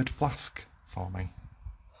the word flask for me?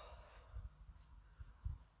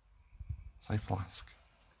 Say flask.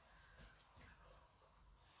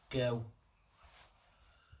 Go.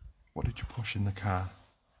 What did you push in the car?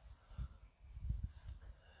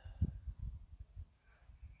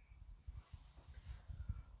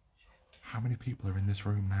 How many people are in this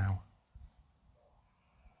room now?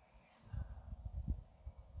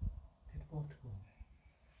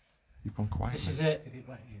 You've gone quiet. This now. is it.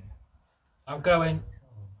 I'm going.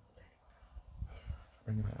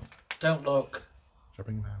 Bring him out. Don't look. Shall I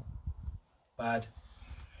bring him out? Bad.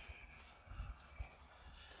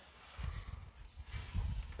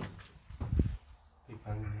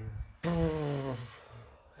 Oh,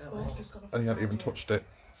 it's just gone off And he the hadn't even side. touched it.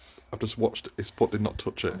 I've just watched his foot did not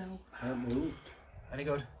touch it. No. I haven't moved. Any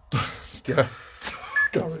good? Yeah.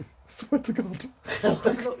 Gary, swear to God.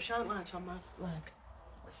 Look, shout light on my leg.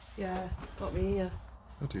 Yeah, it's got me here.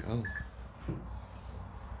 Bloody hell.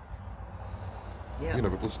 Yeah. You know,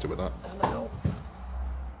 we've lost it with that. I know.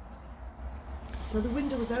 So the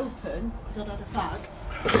window was open because I'd had a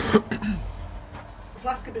fag. The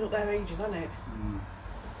flask had been up there ages, hadn't it?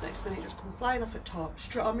 Next minute it just come flying off at top,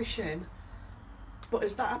 straight on my shin. But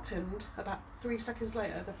as that happened, about 3 seconds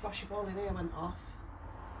later, the flashy ball in here went off.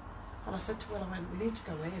 And I said to Will, I went, we need to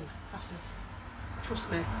go in. I says, trust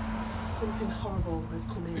me, something horrible has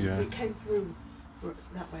come in. Yeah. It came through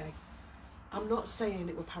that way. I'm not saying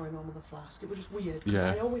it was paranormal, the flask. It was just weird. Because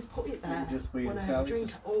Yeah. I always put it there. Just weird. When I have a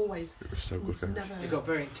drink, I always. It was so good, It's guys. never. It got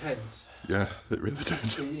very intense. Yeah, it really did.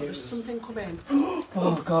 There's something come in.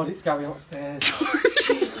 Oh God, it's Gary upstairs.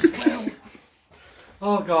 Jesus, Will.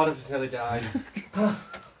 Oh God, I've nearly died.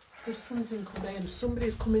 There's something come in.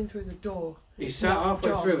 Somebody's coming through the door. It It's not halfway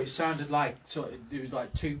John. through. It sounded like it was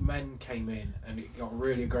like two men came in, and it got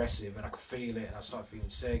really aggressive, and I could feel it, and I started feeling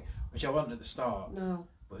sick, which I wasn't at the start. No.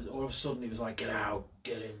 But all of a sudden, it was like, get out,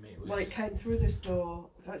 get in. It was. Well, it came through this door.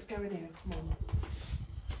 Let's go in here. Come on.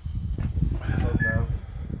 Oh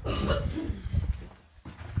no.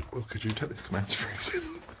 Well, could you take this command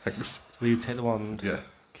freezing? Thanks. Will you take the wand? Yeah.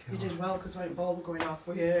 You did well because when ball were going off,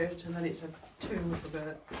 we heard, and then it said tunes a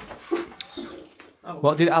bit. Oh,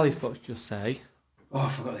 What did Alice Box just say? Oh, I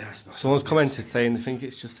forgot the icebox. Someone's commented saying they think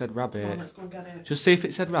it's just said Come on, rabbit. let's go and get it. Just see if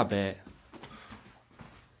it said rabbit.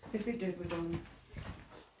 If it did, we're done.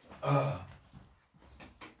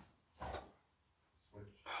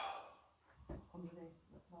 Underneath.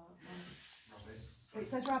 It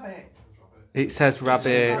says rabbit. It says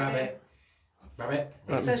rabbit. Rabbit. Rabbit.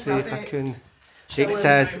 It Let me says see if I rabbit. can. Show It her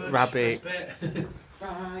says Very much. rabbit. Best bit.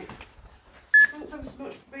 Right. Thanks ever so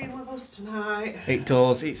much for being with us tonight. It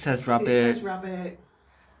does. It says It rabbit. says rabbit.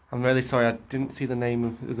 I'm really sorry. I didn't see the name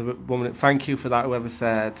of the woman. Thank you for that. Whoever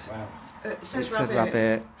said. Wow. It It says said rabbit.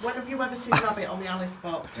 rabbit. When have you ever seen rabbit on the Alice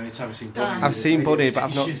box? The only time I've seen Dan. Bunny I've is seen radio Bunny, but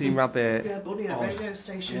I've not station. seen rabbit. Yeah, Bunny at Oh. radio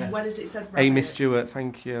station. Yeah. When has it said rabbit? Amy Stewart.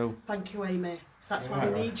 Thank you. Thank you, Amy. So that's You're why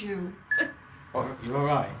we right, need you. You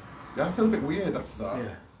alright? Yeah, I feel a bit weird after that.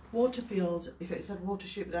 Yeah. Waterfield, if it said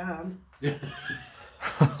Watership down.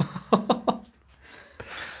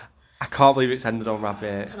 I can't believe it's ended on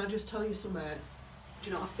rabbit. Can I just tell you something? Do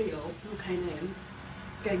you know what I feel? Who came in?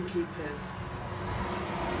 Gamekeepers.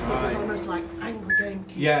 It was Right. almost like angry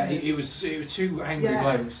gamekeepers. Yeah, it was two angry Yeah.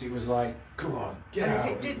 blokes. It was like, come on, get And out.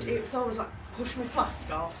 if it did, it was always like, push my flask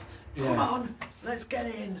off. Come Yeah. on, let's get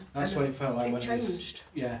in. That's And what it felt like It when changed. it was.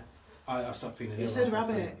 Yeah, I started feeling ill. It said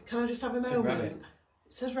rabbit. Can I just have a It said moment? rabbit.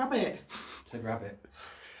 It says rabbit. It said rabbit.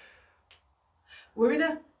 We're in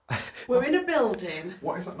a building.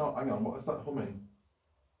 What is that? No, hang on. What is that humming?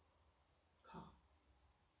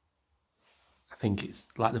 I think it's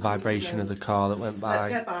like the vibration of the car that went Let's by.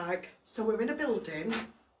 get back. So we're in a building,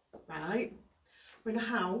 right? We're in a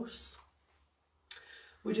house.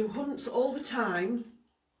 We do hunts all the time.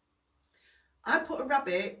 I put a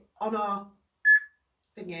rabbit on our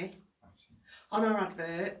thingy, on our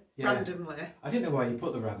advert, Yeah. randomly. I didn't know why you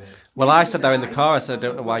put the rabbit. Well, I said that in the car. I said I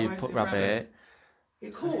don't know why you Why put is it rabbit? rabbit.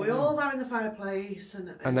 You're cool. We're all there in the fireplace,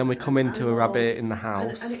 And then we come into a and rabbit in the and,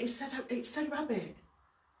 house. and it said rabbit.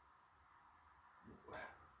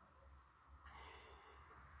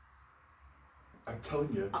 I'm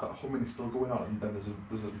telling you, that humming is still going on, and then there's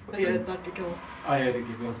a I heard that giggle. I heard it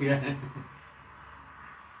giggle, yeah.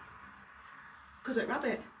 Because it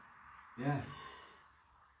rabbit. Yeah.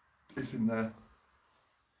 It's in there. And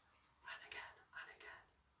again, and again.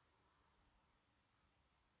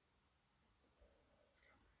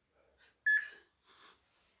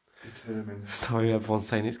 Determined. Sorry, everyone's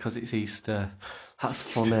saying it's because it's Easter. That's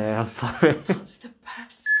funny, I'm sorry. That's the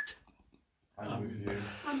best. I'm with you.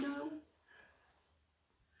 I know.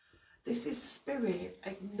 This is spirit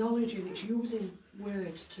acknowledging, it's using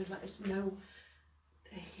words to let us know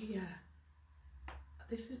they're here.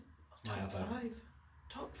 This is top 5.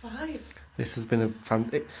 Top 5. This has been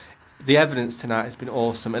the evidence tonight has been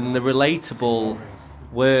awesome, and the relatable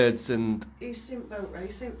words and He's in boat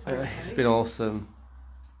racing. it's been awesome.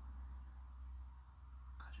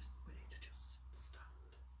 We need to just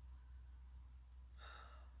stand.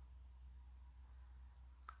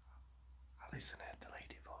 Alison heard the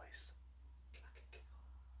lady voice.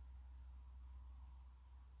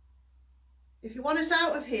 If you want us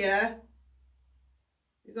out of here,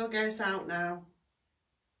 you've got to get us out now.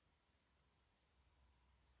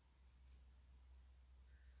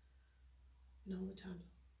 In all the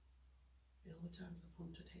times I've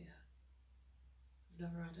hunted here, I've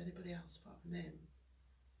never had anybody else apart from him,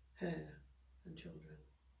 her, and children.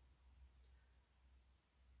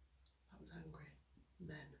 I was angry.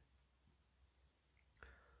 Men.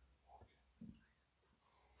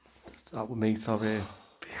 That was me, sorry.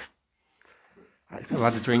 I've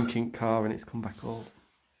had a drinking car and it's come back up.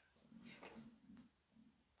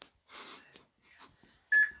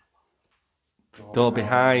 Door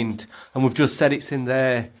behind, and we've just said it's in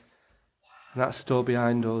there, and that's the door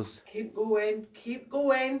behind us. Keep going, keep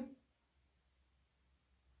going.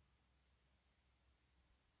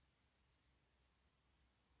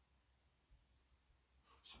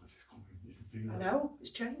 Somebody's coming. You can feel I it. know,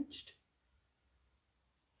 it's changed.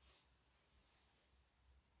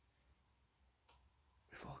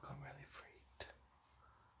 We've all gone really freaked.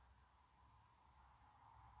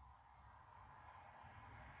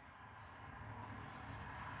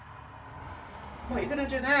 What are you going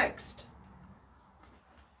to do next?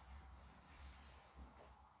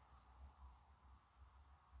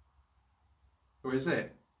 Who is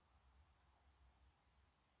it?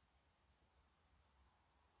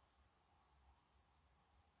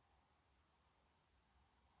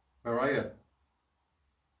 Where are you?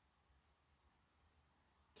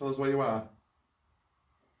 Tell us where you are.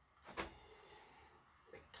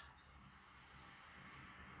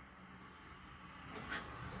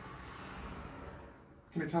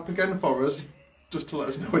 Can you tap again for us? Just to let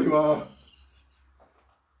us know where you are.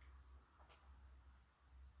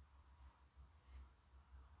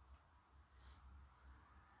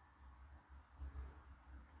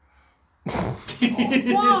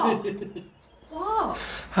 What? What?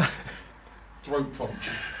 Throat punch.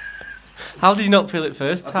 How did you not feel it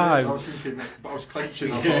first I time? was thinking, but I was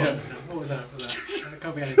clenching. I Yeah. thought, What was that? That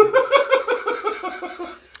can't be anything.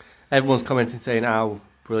 Everyone's commenting saying how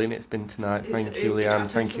brilliant it's been tonight. It's- Thank you, it- Leanne.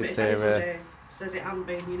 it- Thank you, if Sarah. anybody says it hasn't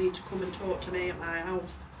been, you need to come and talk to me at my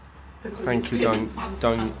house. Because Thank it's you, been Don.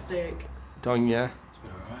 fantastic. Donya. It's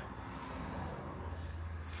been alright.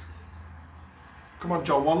 come on,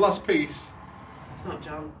 John, one last piece. It's not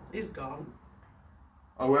John. He's gone.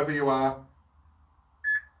 Or wherever you are.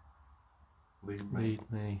 Leave me.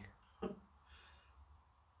 Lead me.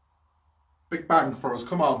 Big bang for us,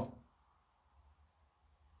 come on.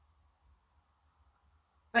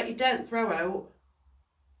 Bet you don't throw out.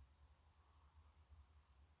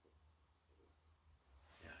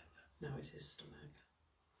 No, it's his stomach.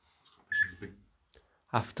 There's a big,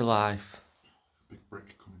 Afterlife. big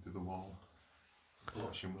brick coming through the wall.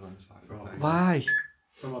 Watching was on the side of Right. the face. Why?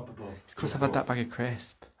 From up above. It's because I've had that bag of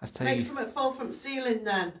crisp. I tell Make you. something fall from the ceiling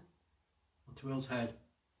then. Onto Will's head.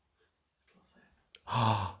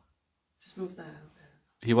 Oh, Just move there.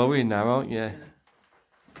 you're worrying now, aren't you? Yeah.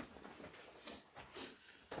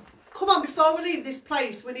 Come on, before we leave this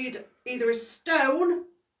place, we need either a stone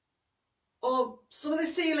or some of the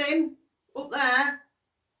ceiling up there.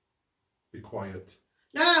 Be quiet.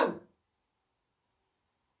 No!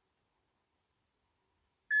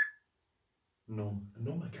 Numb.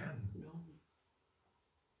 Numb again. No.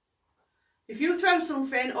 If you throw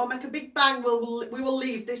something or make a big bang, we will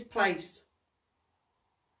leave this place.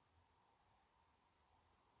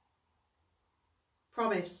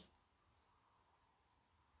 Promise.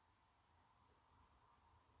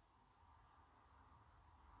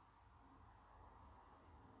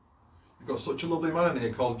 You've got such a lovely man in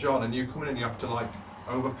here called John, and you come in and you have to like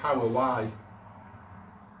overpower. Why?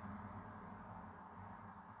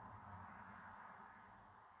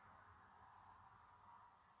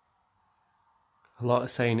 A lot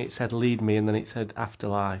of saying it said lead me and then it said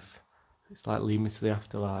afterlife. It's like lead me to the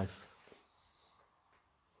afterlife.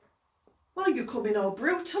 Well, you're coming all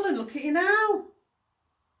brutal and look at you now.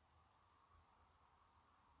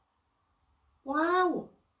 Wow.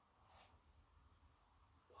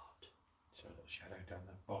 So a little shadow down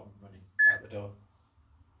the bottom running out the door.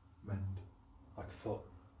 Mend. Like a foot.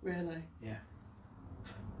 Really? Yeah.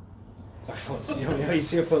 It's like a foot. You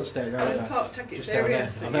see a foot staying I right just there. can't take it Just down there.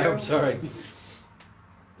 serious. I know, I'm sorry. You're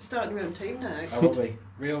starting your own team now. I will be.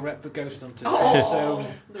 Real rep for Ghost Hunters. Oh,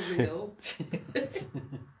 the real.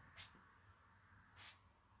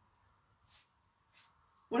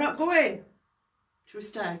 We're not going. Should we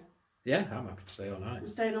stay? Yeah, I'm happy to stay all night. We're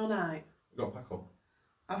staying all night. You got to pack up.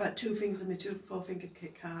 I've had 2 fingers in my 4-fingered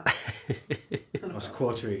Kit Kat. That's a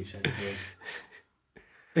quarter each.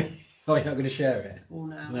 Oh, you're not going to share it? Oh,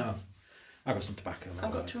 no. No. I've got some tobacco.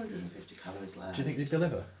 I've got 250 calories left. Do you think they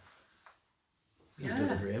deliver? Yeah. They'll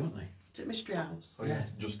deliver here, won't they? To Mystery House. Oh yeah,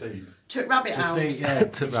 just eat. To Rabbit Just House. eat, yeah.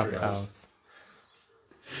 To Rabbit House.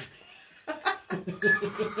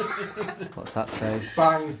 What's that say?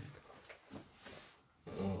 Bang!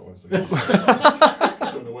 Oh, what's it?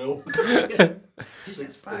 Don't know, Will.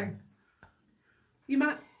 Just bang. You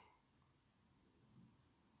might...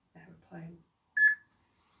 Aeroplane.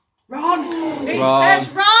 Run! It Run. says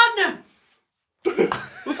run!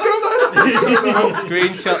 Let's go then!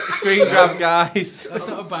 Screenshot, screen grab, guys. That's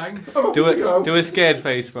not a bang. Do a scared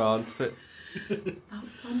face, Ron. That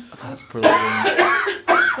was fun. That's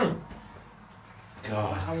brilliant.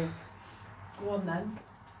 God. Go on then.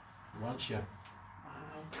 Wants you.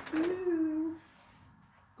 Wow. Ooh.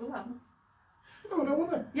 Go on. No, I don't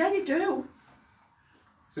want to. Yeah, you do.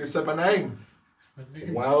 So you said my name.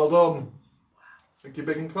 Well done. Think you're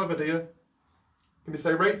big and clever, do you? Can you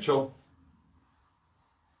say Rachel?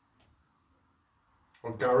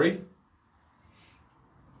 Or Gary?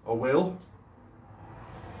 Or Will?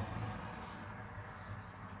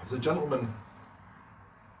 There's a gentleman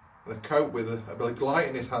in a coat with a big light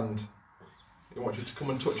in his hand. He wants you to come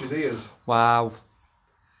and touch his ears. Wow.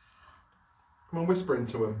 Come and whisper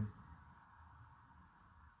into him.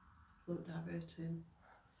 Look diverting.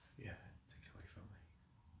 Yeah, take it away from me.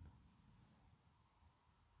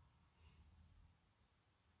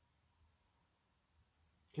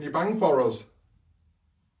 Can you bang for us?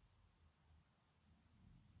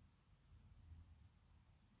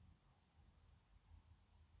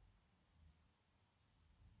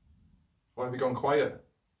 Why have you gone quiet?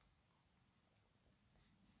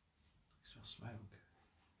 I smell smoke.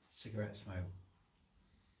 Cigarette smoke.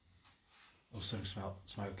 Also smell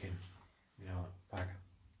smoking. You know, fag.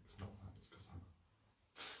 It's not that, it's because I'm...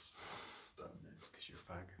 It's because you're a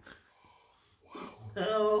fag.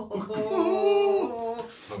 Oh.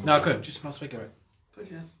 No, I couldn't. Just smell cigarette. Could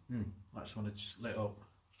you? Like someone had just lit up.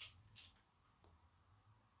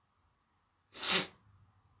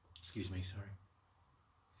 Excuse me, sorry.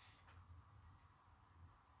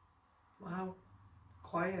 Wow.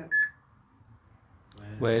 Quiet.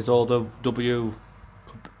 Where's all the W?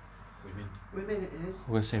 Women. Women it is.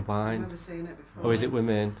 I'm going to say I've wine. never seen it before. Or is it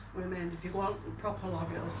women? Women. If you want a proper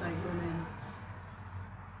log, it'll say women.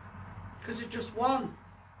 Because it's just one.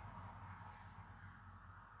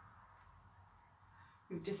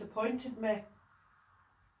 You've disappointed me.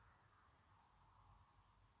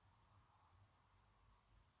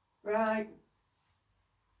 Right.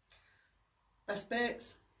 Best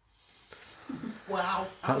bits. Wow.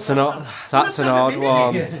 That's Oh, an odd, that's an have a odd minute.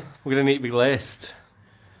 one. Yeah. We're going to need a big list.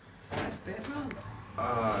 Best bit, man.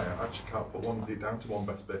 I actually can't put one down to one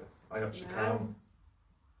best bit. I actually No. can't.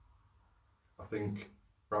 I think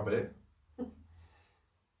rabbit.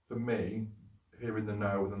 For me, hearing the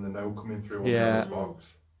no and then the no coming through on Yeah. the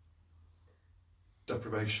box.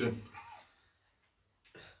 Deprivation.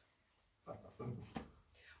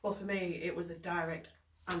 Well, for me, it was the direct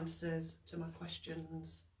answers to my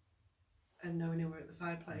questions and knowing who were at the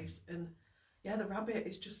fireplace. And yeah, the rabbit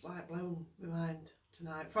is just like blown my mind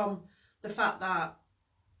tonight. From the fact that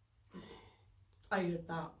I heard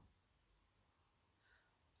that.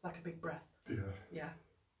 Like a big breath. Yeah. Yeah.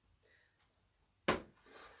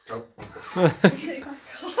 Let's go. Take it back.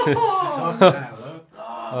 It's Oh, off now, look.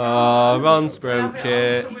 Oh, Ron's broke rabbit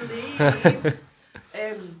it. arms to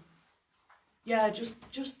relieve. Yeah, just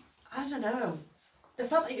I don't know. The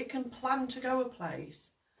fact that you can plan to go a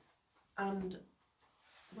place, and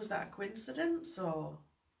was that a coincidence or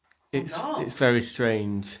not? It's very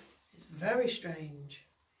strange. It's very strange.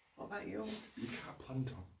 What about you? You can't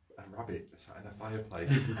plant a rabbit sat in a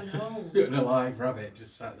fireplace. I know. Got an alive rabbit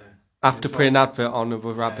just sat there. After putting an advert on of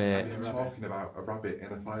a rabbit. You're talking about a rabbit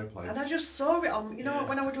in a fireplace. And I just saw it on, you know,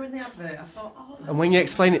 when I was doing the advert, I thought, oh. And when you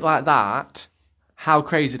explain it like that, how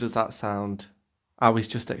crazy does that sound? How he's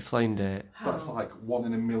just explained it. That's like 1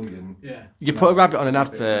 in a million. Yeah. You put a rabbit on an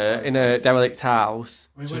advert in a derelict house,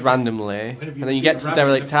 just randomly, and then you get to the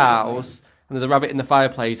derelict house, and there's a rabbit in the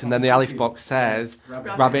fireplace, and then the Alice box says,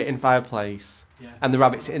 rabbit in fireplace. Yeah. And the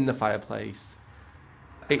rabbit's in the fireplace.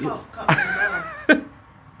 I can't remember.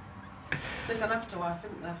 There's an afterlife,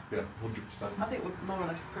 isn't there? Yeah, 100%. I think we've more or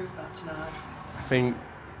less proved that tonight. I think...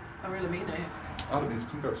 I really mean it. I don't need to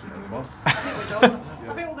come go to anymore. I think we're done.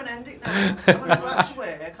 I think we're going to end it now. I'm going to go out to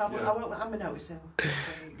work. I won't, I'm noticing.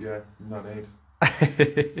 Yeah, no need.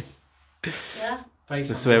 Yeah?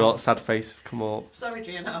 Just where all sad faces come up. Sorry,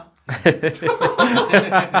 Gino. That's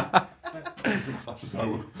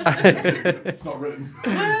no. It's not written.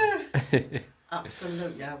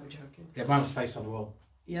 Absolutely, yeah, we're joking. Yeah, mine was face on the wall.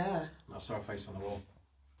 Yeah. I saw a face on the wall.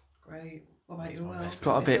 Great. What about you, Will? It's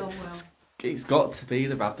got a bit... It's got to be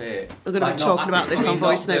the rabbit. We're going to be talking about this on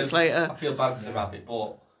voice notes later. I feel bad for the rabbit,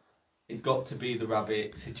 but it's got to be the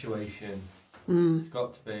rabbit situation. It's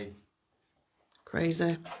got to be.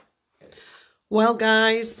 Crazy. Well,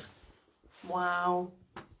 guys. Wow.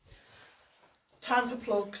 Time for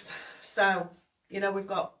plugs. So, you know, we've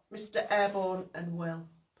got Mr. Airborne and Will.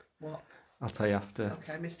 What? I'll tell you after.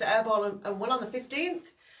 Okay, Mr. Airborne and Will on the 15th,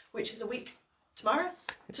 which is a week tomorrow.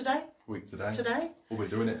 Today. Today. We'll be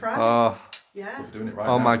doing it. Friday. Oh. Yeah. We'll be doing it right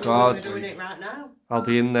Oh now. my God. We're doing it right now. I'll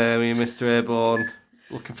be in there with Mr. Airborne,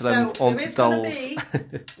 looking for them haunted dolls. So, there is going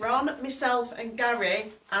to be Ron, myself and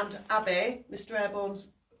Gary and Abby, Mr. Airborne's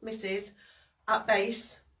missus, at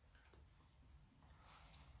base.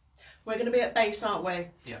 We're going to be at base, aren't we?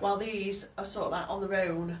 Yeah. While these are sort of like on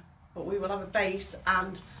their own, but we will have a base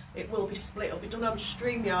and it will be split. It'll be done on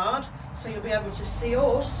StreamYard, so you'll be able to see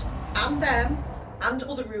us and them and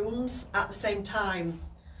other rooms at the same time.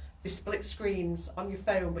 Be split screens on your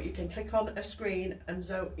phone, but you can click on a screen, and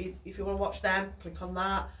so if you want to watch them, click on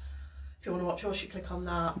that. If you want to watch us, you click on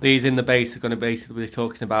that. These in the base are going to basically be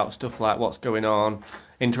talking about stuff like what's going on,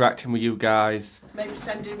 interacting with you guys. Maybe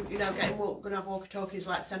sending, you know, we're going to have walkie-talkies,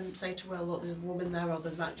 like say to Will, look, there's a woman there, or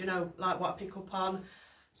there's that, you know, like what I pick up on,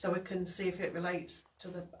 so we can see if it relates to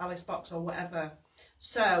the Alice box or whatever.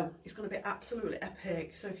 So it's going to be absolutely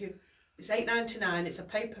epic. So it's $8.99. It's a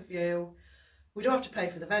pay-per-view. We don't have to pay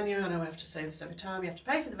for the venue. I know I have to say this every time. You have to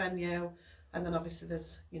pay for the venue, and then obviously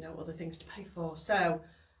there's, you know, other things to pay for. So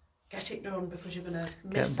get it done, because you're going to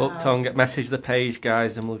miss Get booked out. on, message the page,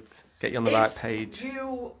 guys, and we'll get you on the right page. If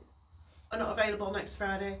you are not available next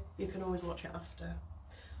Friday, you can always watch it after.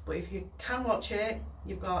 But if you can watch it,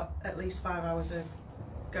 you've got at least 5 hours of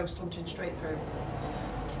ghost hunting straight through.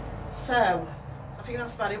 So I think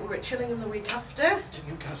that's about it. We're at Chillingham the week after.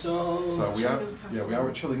 Newcastle. So we are, Newcastle. we are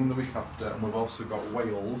at Chillingham the week after, and we've also got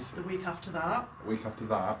Wales. The week after that. The week after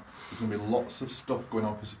that, there's going to be lots of stuff going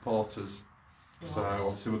on for supporters. So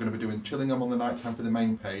obviously we're going to be doing Chillingham on the night time for the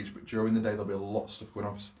main page, but during the day there'll be a lot of stuff going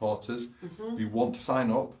on for supporters. If you want to sign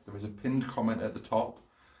up, there is a pinned comment at the top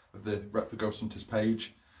of the Retford Ghost Hunters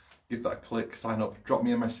page. Give that a click, sign up, drop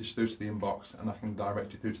me a message through to the inbox, and I can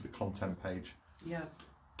direct you through to the content page. Yeah.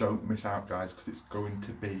 Don't miss out, guys, because it's going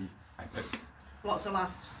to be epic. Lots of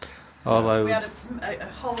laughs. All those. We had a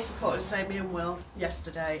whole supporters say me and Will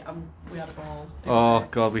yesterday, and we had a ball. Oh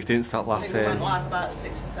God, we didn't stop I think we went laughing. live about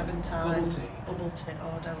 6 or 7 times. Bubble tea.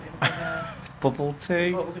 Oh, don't even go there. Bubble tea.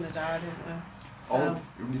 We thought we were going to die, didn't we? So, Oh,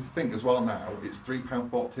 when you think as well now, it's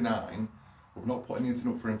 £3.49. We've not put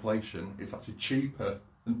anything up for inflation. It's actually cheaper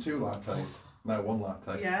than 2 lattes. No, 1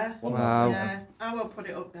 latte. yeah. One Wow. latte. Yeah. I won't put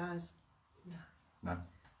it up, guys. No.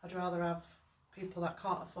 I'd rather have people that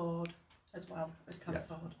can't afford as well as can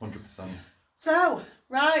afford. 100%. So,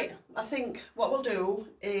 right, I think what we'll do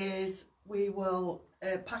is we will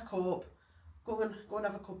pack up, go and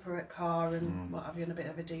have a cuppa at car and what have you, and a bit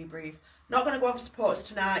of a debrief. Not going to go on for supporters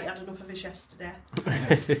tonight, you had enough of us yesterday.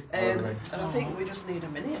 And I think we just need a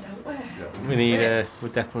minute, don't we? Yeah. We need. We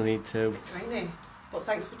definitely need to. Training. But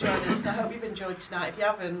thanks for joining us. I hope you've enjoyed tonight. If you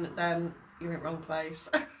haven't, then you're in the wrong place.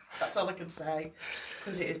 That's all I can say,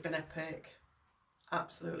 because it has been epic.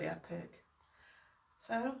 Absolutely epic.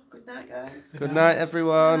 So, good night, guys. Good night,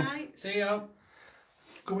 everyone. Good night. See ya.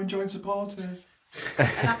 Go and join supporters. And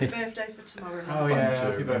happy birthday for tomorrow. Oh Thank yeah, you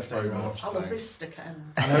happy very birthday, much. Mark. I love this stick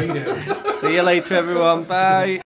end. I know you do. See you later, everyone. Bye.